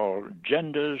sexes, all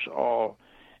genders, all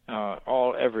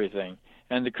everything.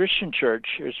 And the Christian church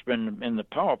has been in the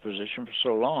power position for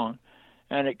so long,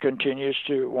 and it continues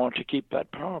to want to keep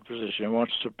that power position. It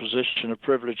wants the position of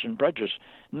privilege and prejudice,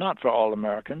 not for all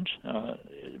Americans,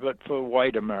 but for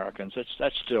white Americans.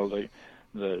 That's still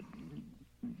the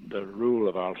rule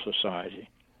of our society.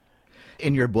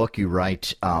 In your book, you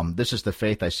write, this is the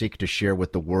faith I seek to share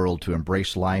with the world, to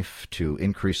embrace life, to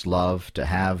increase love, to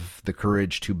have the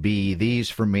courage to be. These,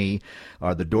 for me,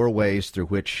 are the doorways through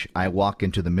which I walk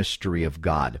into the mystery of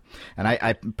God. And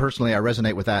I personally, I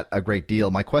resonate with that a great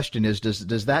deal. My question is,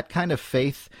 does that kind of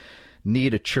faith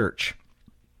need a church?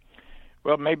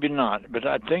 Well, maybe not, but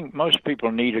I think most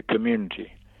people need a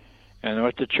community. And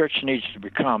what the church needs to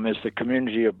become is the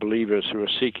community of believers who are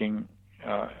seeking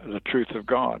the truth of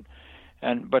God.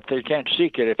 But they can't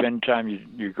seek it if any time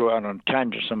you go out on a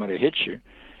tangent, somebody hits you.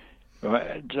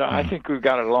 I think we've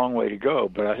got a long way to go,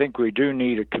 but I think we do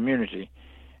need a community.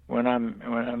 When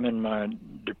I'm in my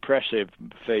depressive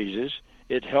phases,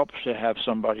 it helps to have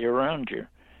somebody around you.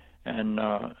 And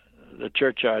the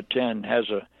church I attend has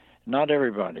not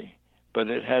everybody, but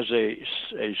it has a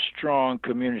strong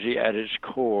community at its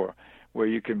core where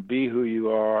you can be who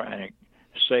you are and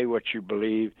say what you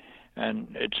believe, and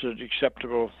it's an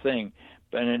acceptable thing.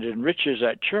 And it enriches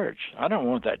that church. I don't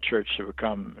want that church to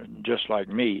become just like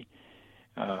me,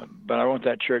 but I want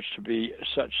that church to be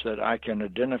such that I can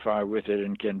identify with it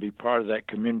and can be part of that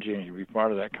community and can be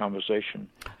part of that conversation.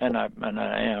 And I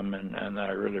am, and I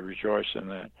really rejoice in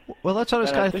that. Well, that's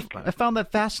what I found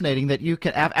that fascinating that you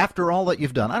can, after all that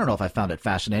you've done, I don't know if I found it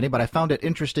fascinating, but I found it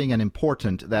interesting and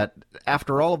important that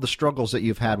after all of the struggles that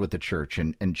you've had with the church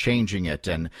and changing it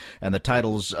and the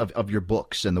titles of your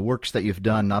books and the works that you've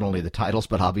done, not only the titles,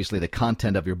 but obviously the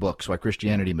content of your books, Why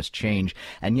Christianity Must Change,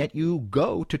 and yet you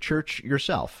go to church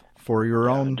yourself for your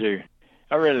own. I do.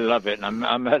 I really love it, and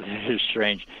it's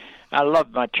strange. I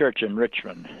love my church in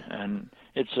Richmond, and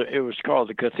it was called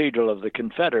the Cathedral of the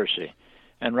Confederacy,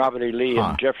 and Robert E. Lee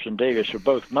and Jefferson Davis were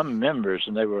both members,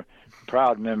 and they were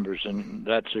proud members, and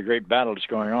that's a great battle that's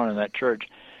going on in that church.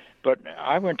 But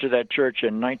I went to that church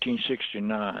in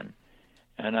 1969,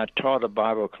 and I taught a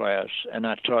Bible class, and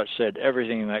I said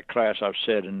everything in that class I've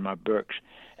said in my books,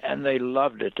 and they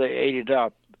loved it. They ate it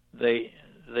up. They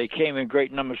came in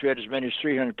great numbers. We had as many as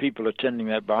 300 people attending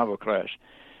that Bible class.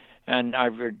 And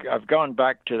I've gone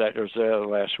back to that. It was there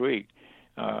last week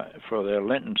for their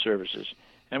Lenten services.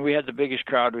 And we had the biggest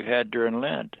crowd we've had during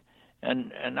Lent.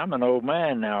 And I'm an old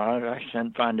man now. I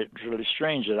find it really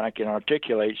strange that I can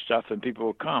articulate stuff and people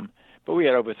will come. But we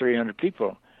had over 300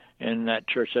 people in that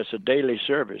church. That's a daily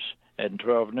service at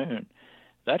 12 noon.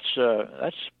 That's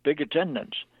big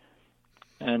attendance.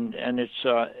 And it's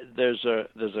there's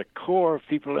a core of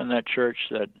people in that church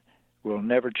that will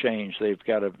never change. They've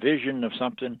got a vision of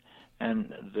something,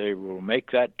 and they will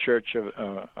make that church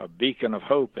a beacon of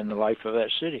hope in the life of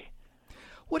that city.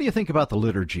 What do you think about the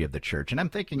liturgy of the church? And I'm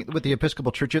thinking with the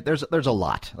Episcopal Church, there's a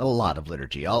lot of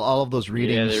liturgy, all of those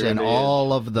readings and really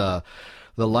all of the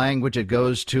language it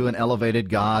goes to an elevated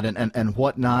God and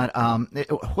whatnot.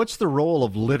 What's the role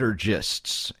of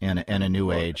liturgists in a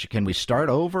new age? Can we start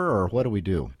over, or what do we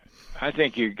do? I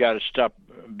think you've got to stop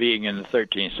being in the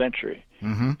 13th century.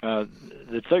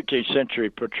 Mm-hmm. The 13th century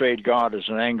portrayed God as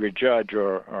an angry judge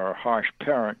or a harsh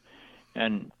parent,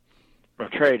 and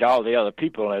portrayed all the other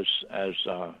people as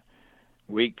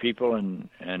weak people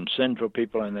and sinful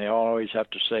people, and they always have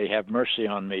to say, "Have mercy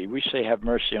on me." We say, "Have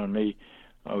mercy on me,"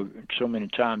 so many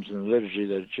times in the liturgy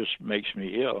that it just makes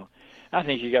me ill. I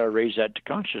think you got to raise that to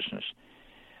consciousness.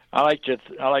 I like to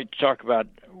talk about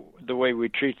the way we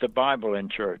treat the Bible in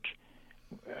church.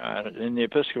 In the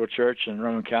Episcopal Church and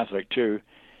Roman Catholic too,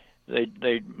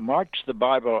 they march the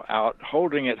Bible out,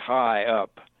 holding it high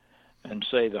up, and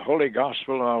say the Holy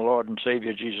Gospel of our Lord and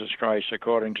Savior Jesus Christ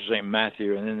according to St.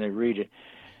 Matthew, and then they read it.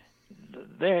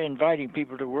 They're inviting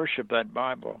people to worship that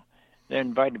Bible. They're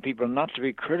inviting people not to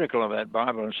be critical of that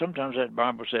Bible, and sometimes that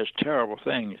Bible says terrible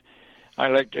things. I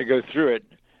like to go through it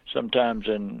sometimes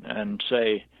and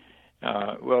say,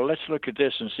 well, let's look at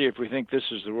this and see if we think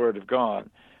this is the Word of God.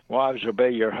 Wives,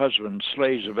 obey your husbands,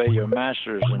 slaves, obey your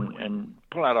masters, and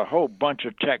pull out a whole bunch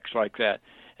of texts like that.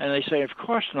 And they say, of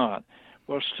course not.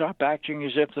 Well, stop acting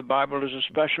as if the Bible is a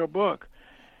special book.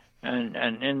 And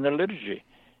in the liturgy,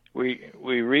 we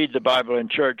read the Bible in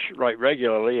church right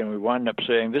regularly, and we wind up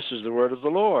saying, this is the word of the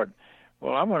Lord.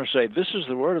 Well, I want to say this is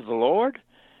the word of the Lord,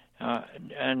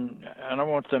 and I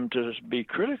want them to be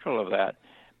critical of that.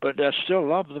 But I still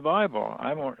love the Bible.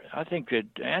 I think the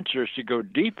answer is to go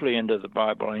deeply into the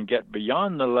Bible and get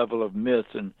beyond the level of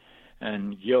myth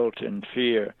and guilt and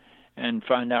fear, and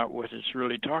find out what it's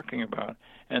really talking about.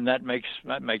 And that makes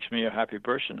me a happy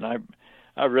person.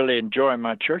 I really enjoy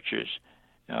my churches,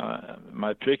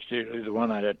 particularly the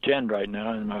one I attend right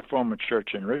now in my former church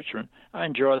in Richmond. I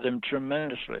enjoy them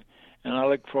tremendously, and I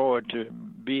look forward to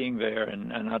being there.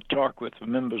 And I talk with the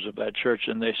members of that church,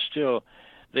 and they're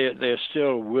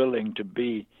still willing to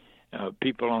be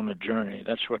people on the journey.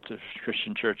 That's what the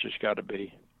Christian church has got to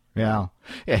be. Yeah.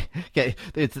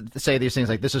 Say these things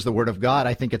like, this is the word of God.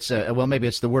 I think it's, maybe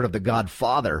it's the word of the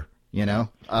Godfather, you know?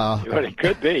 Well, it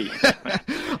could be.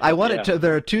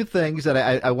 There are two things that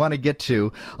I want to get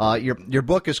to. Your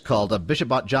book is called,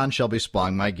 Bishop John Shelby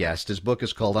Spong, my guest. His book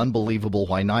is called Unbelievable: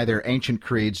 Why Neither Ancient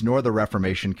Creeds Nor the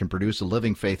Reformation Can Produce a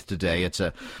Living Faith Today. It's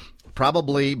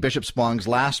probably Bishop Spong's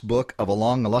last book of a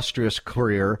long, illustrious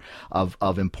career of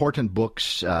important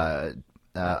books,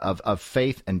 of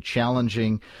faith and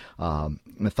challenging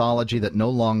mythology that no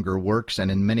longer works,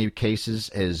 and in many cases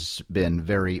has been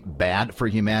very bad for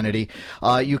humanity.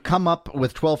 You come up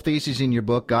with 12 theses in your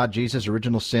book, God, Jesus,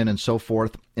 Original Sin, and so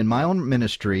forth. In my own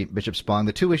ministry, Bishop Spong,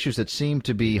 the two issues that seem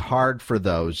to be hard for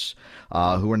those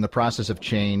who are in the process of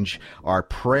change are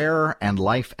prayer and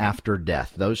life after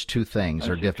death. Those two things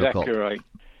are difficult. Exactly right.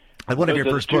 One of your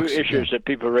first books. Two issues that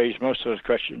people raise most of those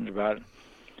questions about.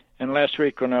 And last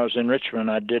week when I was in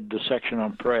Richmond, I did the section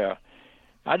on prayer.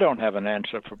 I don't have an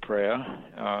answer for prayer,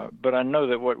 but I know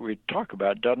that what we talk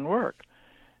about doesn't work.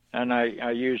 And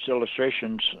I used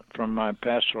illustrations from my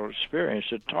pastoral experience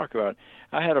to talk about it.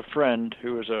 I had a friend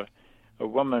who was a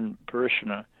woman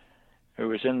parishioner who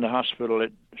was in the hospital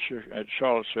at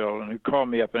Charlottesville, and who called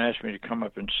me up and asked me to come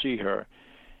up and see her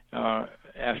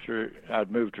after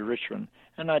I'd moved to Richmond.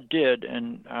 And I did,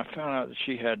 and I found out that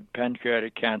she had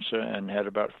pancreatic cancer and had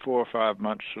about 4 or 5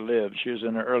 months to live. She was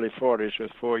in her early 40s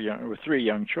with 3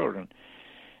 young children.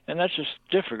 And that's just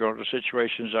difficult, the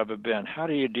situations I've been. How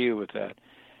do you deal with that?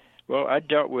 Well, I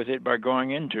dealt with it by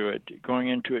going into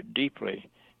it deeply.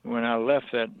 When I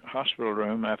left that hospital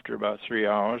room after about 3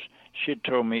 hours, she had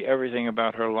told me everything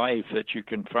about her life that you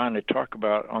can finally talk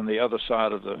about on the other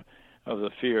side of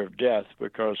the fear of death,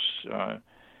 because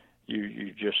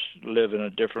you just live in a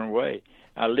different way.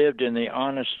 I lived in the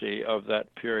honesty of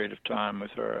that period of time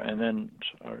with her, and then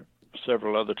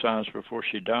several other times before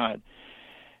she died.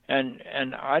 And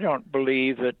I don't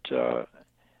believe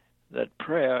that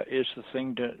prayer is the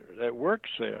thing that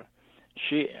works there.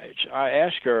 I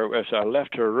asked her as I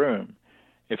left her room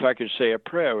if I could say a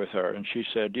prayer with her, and she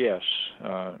said yes.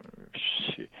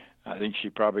 I think she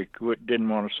probably didn't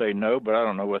want to say no, but I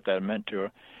don't know what that meant to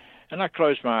her. And I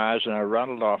closed my eyes and I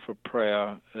rattled off a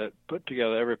prayer that put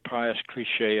together every pious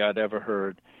cliche I'd ever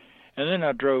heard. And then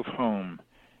I drove home,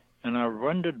 and I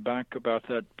wondered back about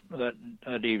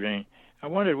that evening. I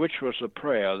wondered which was the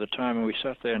prayer, the time when we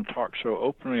sat there and talked so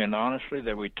openly and honestly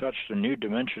that we touched a new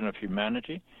dimension of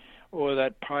humanity, or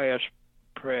that pious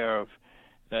prayer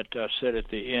that said at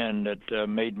the end that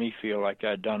made me feel like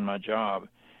I'd done my job.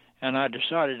 And I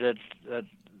decided that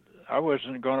I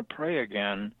wasn't going to pray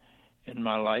again in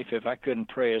my life if I couldn't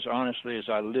pray as honestly as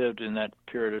I lived in that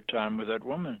period of time with that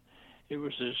woman. It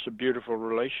was just a beautiful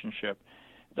relationship.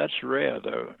 That's rare,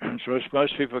 though. So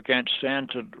most people can't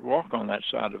stand to walk on that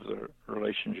side of the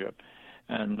relationship,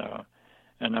 and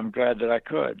I'm glad that I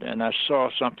could. And I saw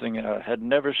something I had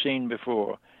never seen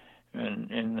before,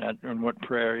 in what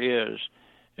prayer is.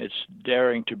 It's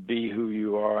daring to be who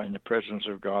you are in the presence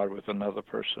of God with another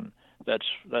person. That's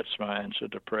my answer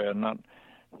to prayer. Not,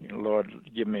 Lord,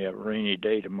 give me a rainy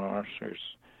day tomorrow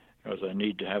because I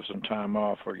need to have some time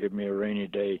off, or give me a rainy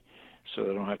day so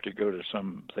I don't have to go to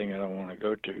something I don't want to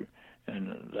go to.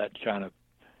 And that kind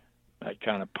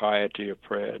of piety of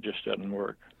prayer just doesn't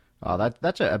work.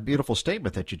 That's a beautiful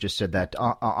statement that you just said. That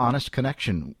honest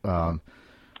connection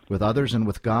with others and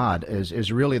with God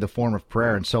is really the form of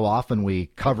prayer, and so often we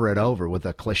cover it over with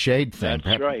a cliched thing.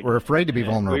 That's right. We're afraid to be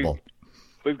vulnerable.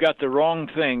 We've got the wrong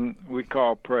thing we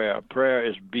call prayer. Prayer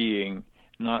is being,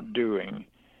 not doing.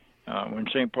 When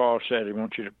St. Paul said he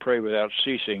wants you to pray without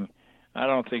ceasing, I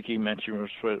don't think he meant we're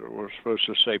supposed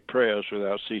to say prayers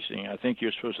without ceasing. I think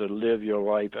you're supposed to live your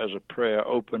life as a prayer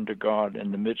open to God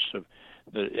in the midst of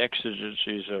the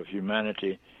exigencies of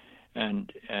humanity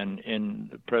and in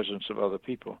the presence of other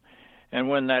people. And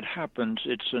when that happens,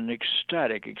 it's an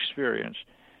ecstatic experience,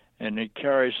 and it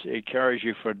carries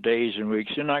you for days and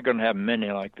weeks. You're not going to have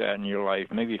many like that in your life,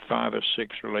 maybe 5 or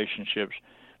 6 relationships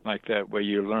like that where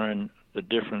you learn the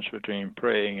difference between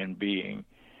praying and being.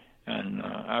 And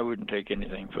I wouldn't take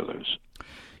anything for those.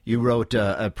 You wrote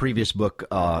a previous book,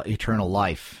 Eternal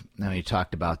Life. Now you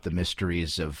talked about the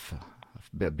mysteries of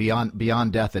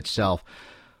beyond death itself.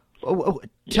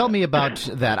 Tell me about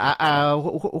that.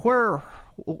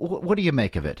 What do you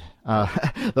make of it?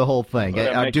 The whole thing.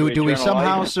 Do we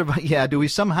somehow survive? Yeah. Do we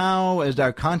somehow? Is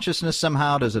our consciousness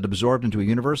somehow? Does it absorb into a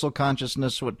universal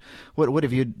consciousness? What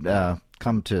have you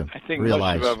come to realize? I think most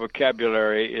of our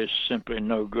vocabulary is simply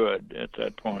no good at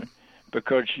that point,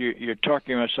 because you're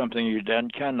talking about something you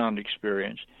cannot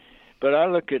experience. But I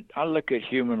look at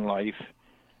human life.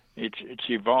 It's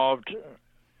evolved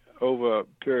over a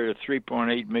period of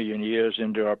 3.8 million years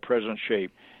into our present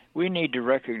shape. We need to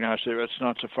recognize that that's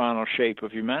not the final shape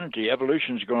of humanity.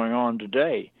 Evolution is going on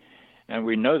today, and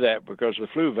we know that because the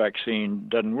flu vaccine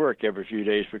doesn't work every few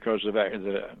days because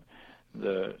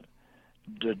the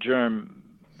germ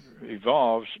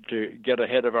evolves to get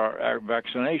ahead of our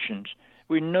vaccinations.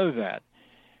 We know that,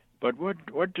 but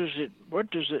what does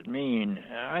it mean?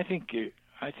 I think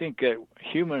that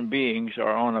human beings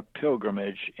are on a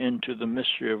pilgrimage into the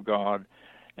mystery of God,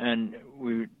 and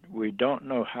we don't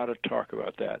know how to talk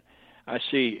about that. I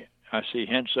see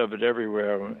hints of it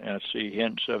everywhere, and I see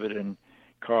hints of it in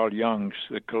Carl Jung's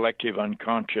The Collective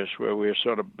Unconscious, where we're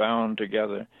sort of bound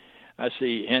together. I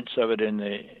see hints of it in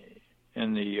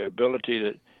the ability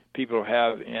that people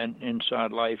have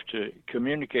inside life to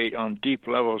communicate on deep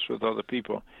levels with other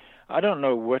people. I don't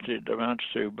know what it amounts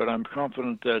to, but I'm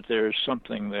confident that there is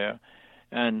something there,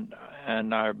 and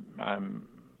I'm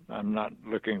not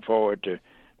looking forward to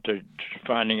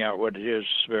finding out what it is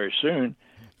very soon,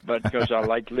 but because I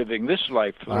like living this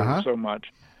life so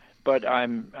much. But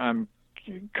I'm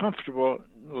comfortable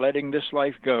letting this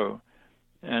life go,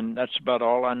 and that's about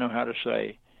all I know how to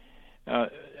say.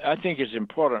 I think it's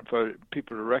important for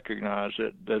people to recognize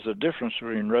that there's a difference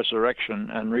between resurrection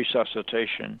and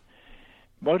resuscitation.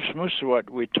 Most of what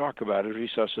we talk about is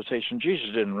resuscitation. Jesus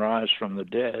didn't rise from the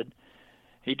dead.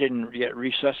 He didn't get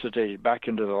resuscitated back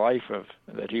into the life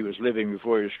that he was living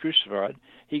before he was crucified.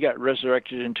 He got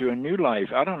resurrected into a new life.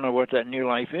 I don't know what that new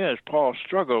life is. Paul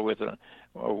struggled with a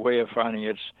way of finding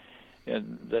it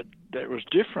that was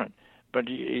different, but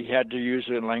he had to use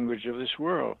the language of this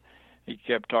world. He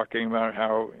kept talking about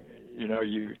how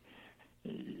you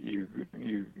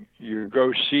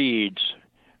grow seeds,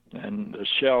 and the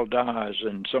shell dies,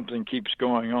 and something keeps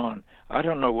going on. I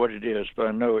don't know what it is, but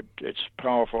I know it's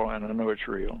powerful, and I know it's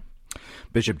real.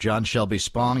 Bishop John Shelby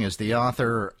Spong is the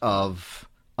author of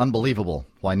Unbelievable: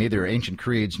 Why Neither Ancient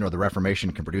Creeds Nor the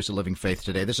Reformation Can Produce a Living Faith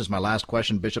Today. This is my last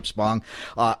question, Bishop Spong.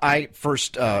 I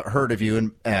first heard of you,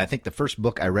 and I think the first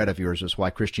book I read of yours was Why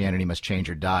Christianity Must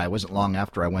Change or Die. It wasn't long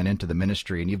after I went into the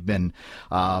ministry, and you've been,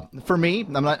 for me,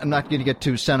 I'm not going to get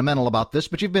too sentimental about this,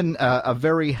 but you've been a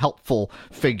very helpful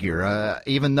figure.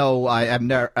 Even though I've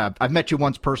met you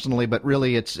once personally, but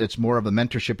really it's more of a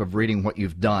mentorship of reading what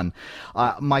you've done.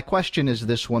 My question is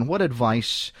this one: what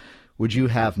advice would you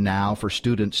have now for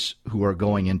students who are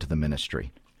going into the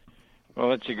ministry?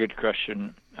 Well, that's a good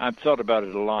question. I've thought about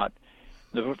it a lot.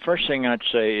 The first thing I'd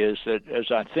say is that as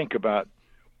I think about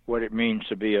what it means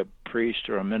to be a priest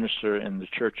or a minister in the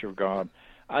Church of God,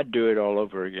 I'd do it all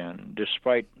over again.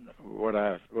 Despite what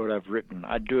I've written,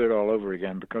 I'd do it all over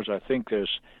again, because I think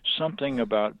there's something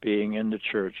about being in the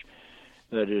church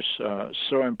that is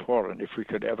so important if we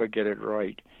could ever get it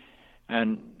right.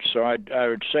 And so I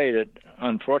would say that,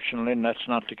 unfortunately, and that's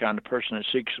not the kind of person that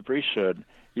seeks the priesthood,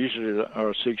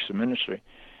 or seeks the ministry.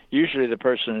 Usually the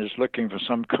person is looking for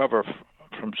some cover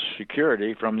from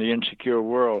security from the insecure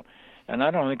world, and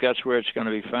I don't think that's where it's going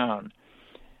to be found.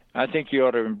 I think you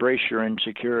ought to embrace your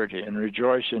insecurity and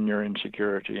rejoice in your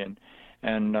insecurity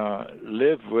and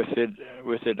live with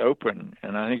it open.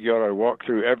 And I think you ought to walk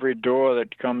through every door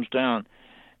that comes down.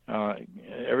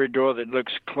 Every door that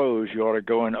looks closed, you ought to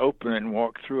go and open it and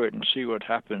walk through it and see what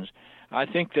happens. I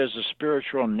think there's a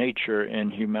spiritual nature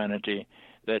in humanity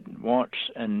that wants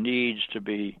and needs to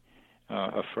be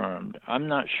affirmed. I'm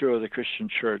not sure the Christian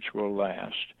church will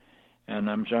last, and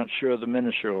I'm not sure the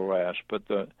ministry will last, but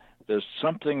there's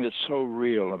something that's so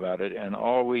real about it, and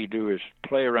all we do is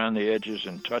play around the edges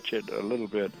and touch it a little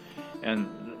bit, and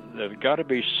there's got to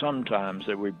be some times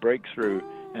that we break through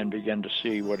and begin to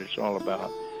see what it's all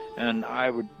about. And I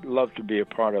would love to be a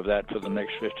part of that for the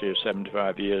next 50 or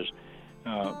 75 years,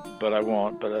 but I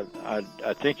won't. But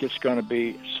I think it's going to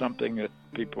be something that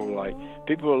people like.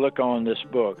 People will look on this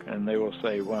book and they will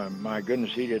say, well, my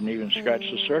goodness, he didn't even scratch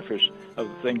the surface of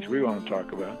the things we want to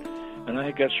talk about. And I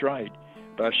think that's right.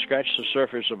 But I've scratched the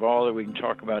surface of all that we can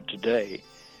talk about today,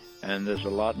 and there's a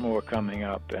lot more coming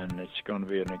up, and it's going to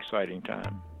be an exciting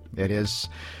time. It is.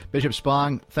 Bishop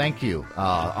Spong, thank you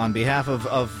on behalf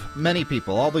of many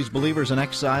people, all these believers in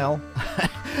exile,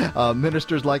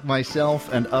 ministers like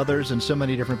myself and others, and so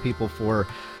many different people for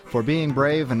being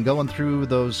brave and going through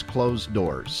those closed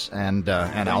doors, and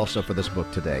also for this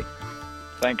book today.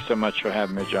 Thanks so much for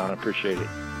having me, John. I appreciate it.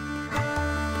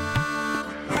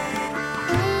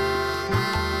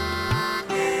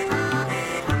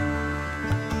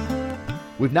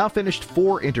 We've now finished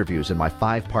 4 interviews in my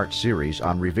 5-part series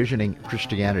on revisioning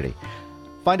Christianity.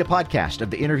 Find a podcast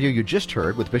of the interview you just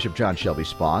heard with Bishop John Shelby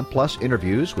Spong, plus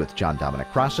interviews with John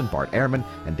Dominic Crossan, Bart Ehrman,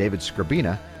 and David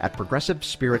Skrbina at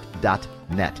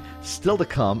progressivespirit.net. Still to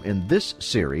come in this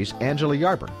series, Angela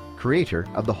Yarburn, creator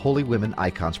of the Holy Women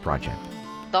Icons Project.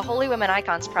 The Holy Women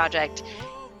Icons Project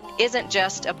isn't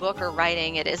just a book or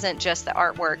writing, it isn't just the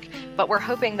artwork, but we're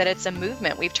hoping that it's a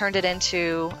movement. We've turned it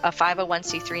into a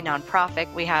 501c3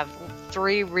 nonprofit. We have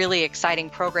 3 really exciting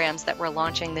programs that we're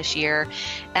launching this year,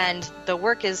 and the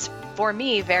work is, for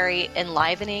me, very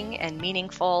enlivening and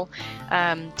meaningful,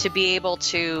 to be able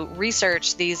to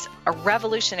research these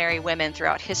revolutionary women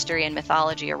throughout history and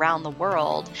mythology around the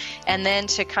world, and then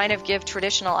to kind of give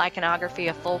traditional iconography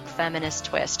a folk feminist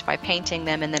twist by painting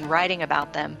them and then writing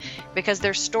about them, because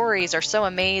their stories are so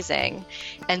amazing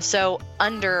and so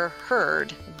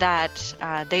underheard that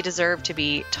they deserve to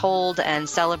be told and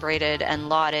celebrated and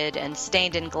lauded and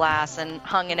stained in glass and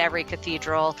hung in every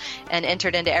cathedral and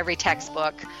entered into every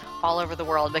textbook all over the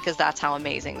world, because that's how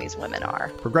amazing these women are.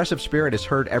 Progressive Spirit is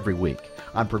heard every week.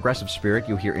 On Progressive Spirit,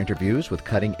 you'll hear interviews with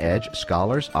cutting-edge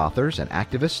scholars, authors, and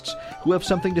activists who have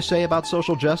something to say about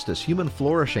social justice, human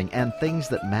flourishing, and things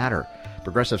that matter.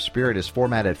 Progressive Spirit is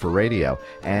formatted for radio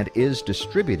and is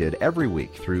distributed every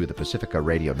week through the Pacifica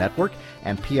Radio Network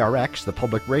and PRX, the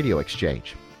Public Radio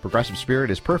Exchange. Progressive Spirit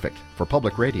is perfect for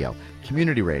public radio,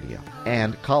 community radio,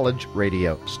 and college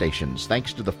radio stations,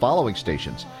 thanks to the following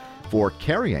stations for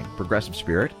carrying Progressive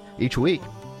Spirit each week: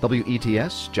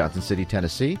 WETS, Johnson City,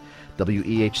 Tennessee;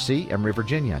 WEHC, Emory,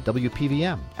 Virginia;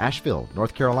 WPVM, Asheville,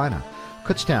 North Carolina;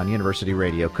 Kutztown University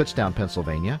Radio, Kutztown,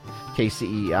 Pennsylvania;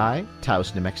 KCEI,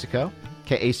 Taos, New Mexico;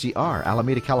 KACR,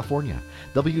 Alameda, California;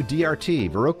 WDRT,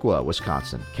 Viroqua,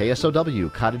 Wisconsin;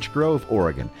 KSOW, Cottage Grove,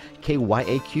 Oregon;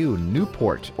 KYAQ,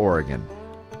 Newport, Oregon;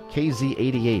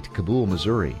 KZ88, Kabul,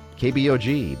 Missouri;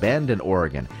 KBOG, Bandon,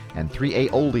 Oregon; and 3A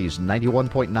Oldies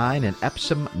 91.9 in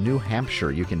Epsom, New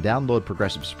Hampshire. You can download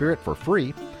Progressive Spirit for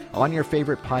free on your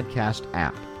favorite podcast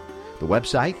app. The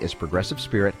website is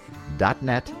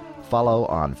progressivespirit.net. Follow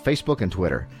on Facebook and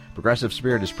Twitter. Progressive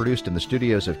Spirit is produced in the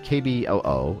studios of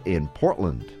KBOO in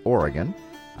Portland, Oregon.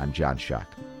 I'm John Shuck.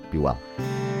 Be well.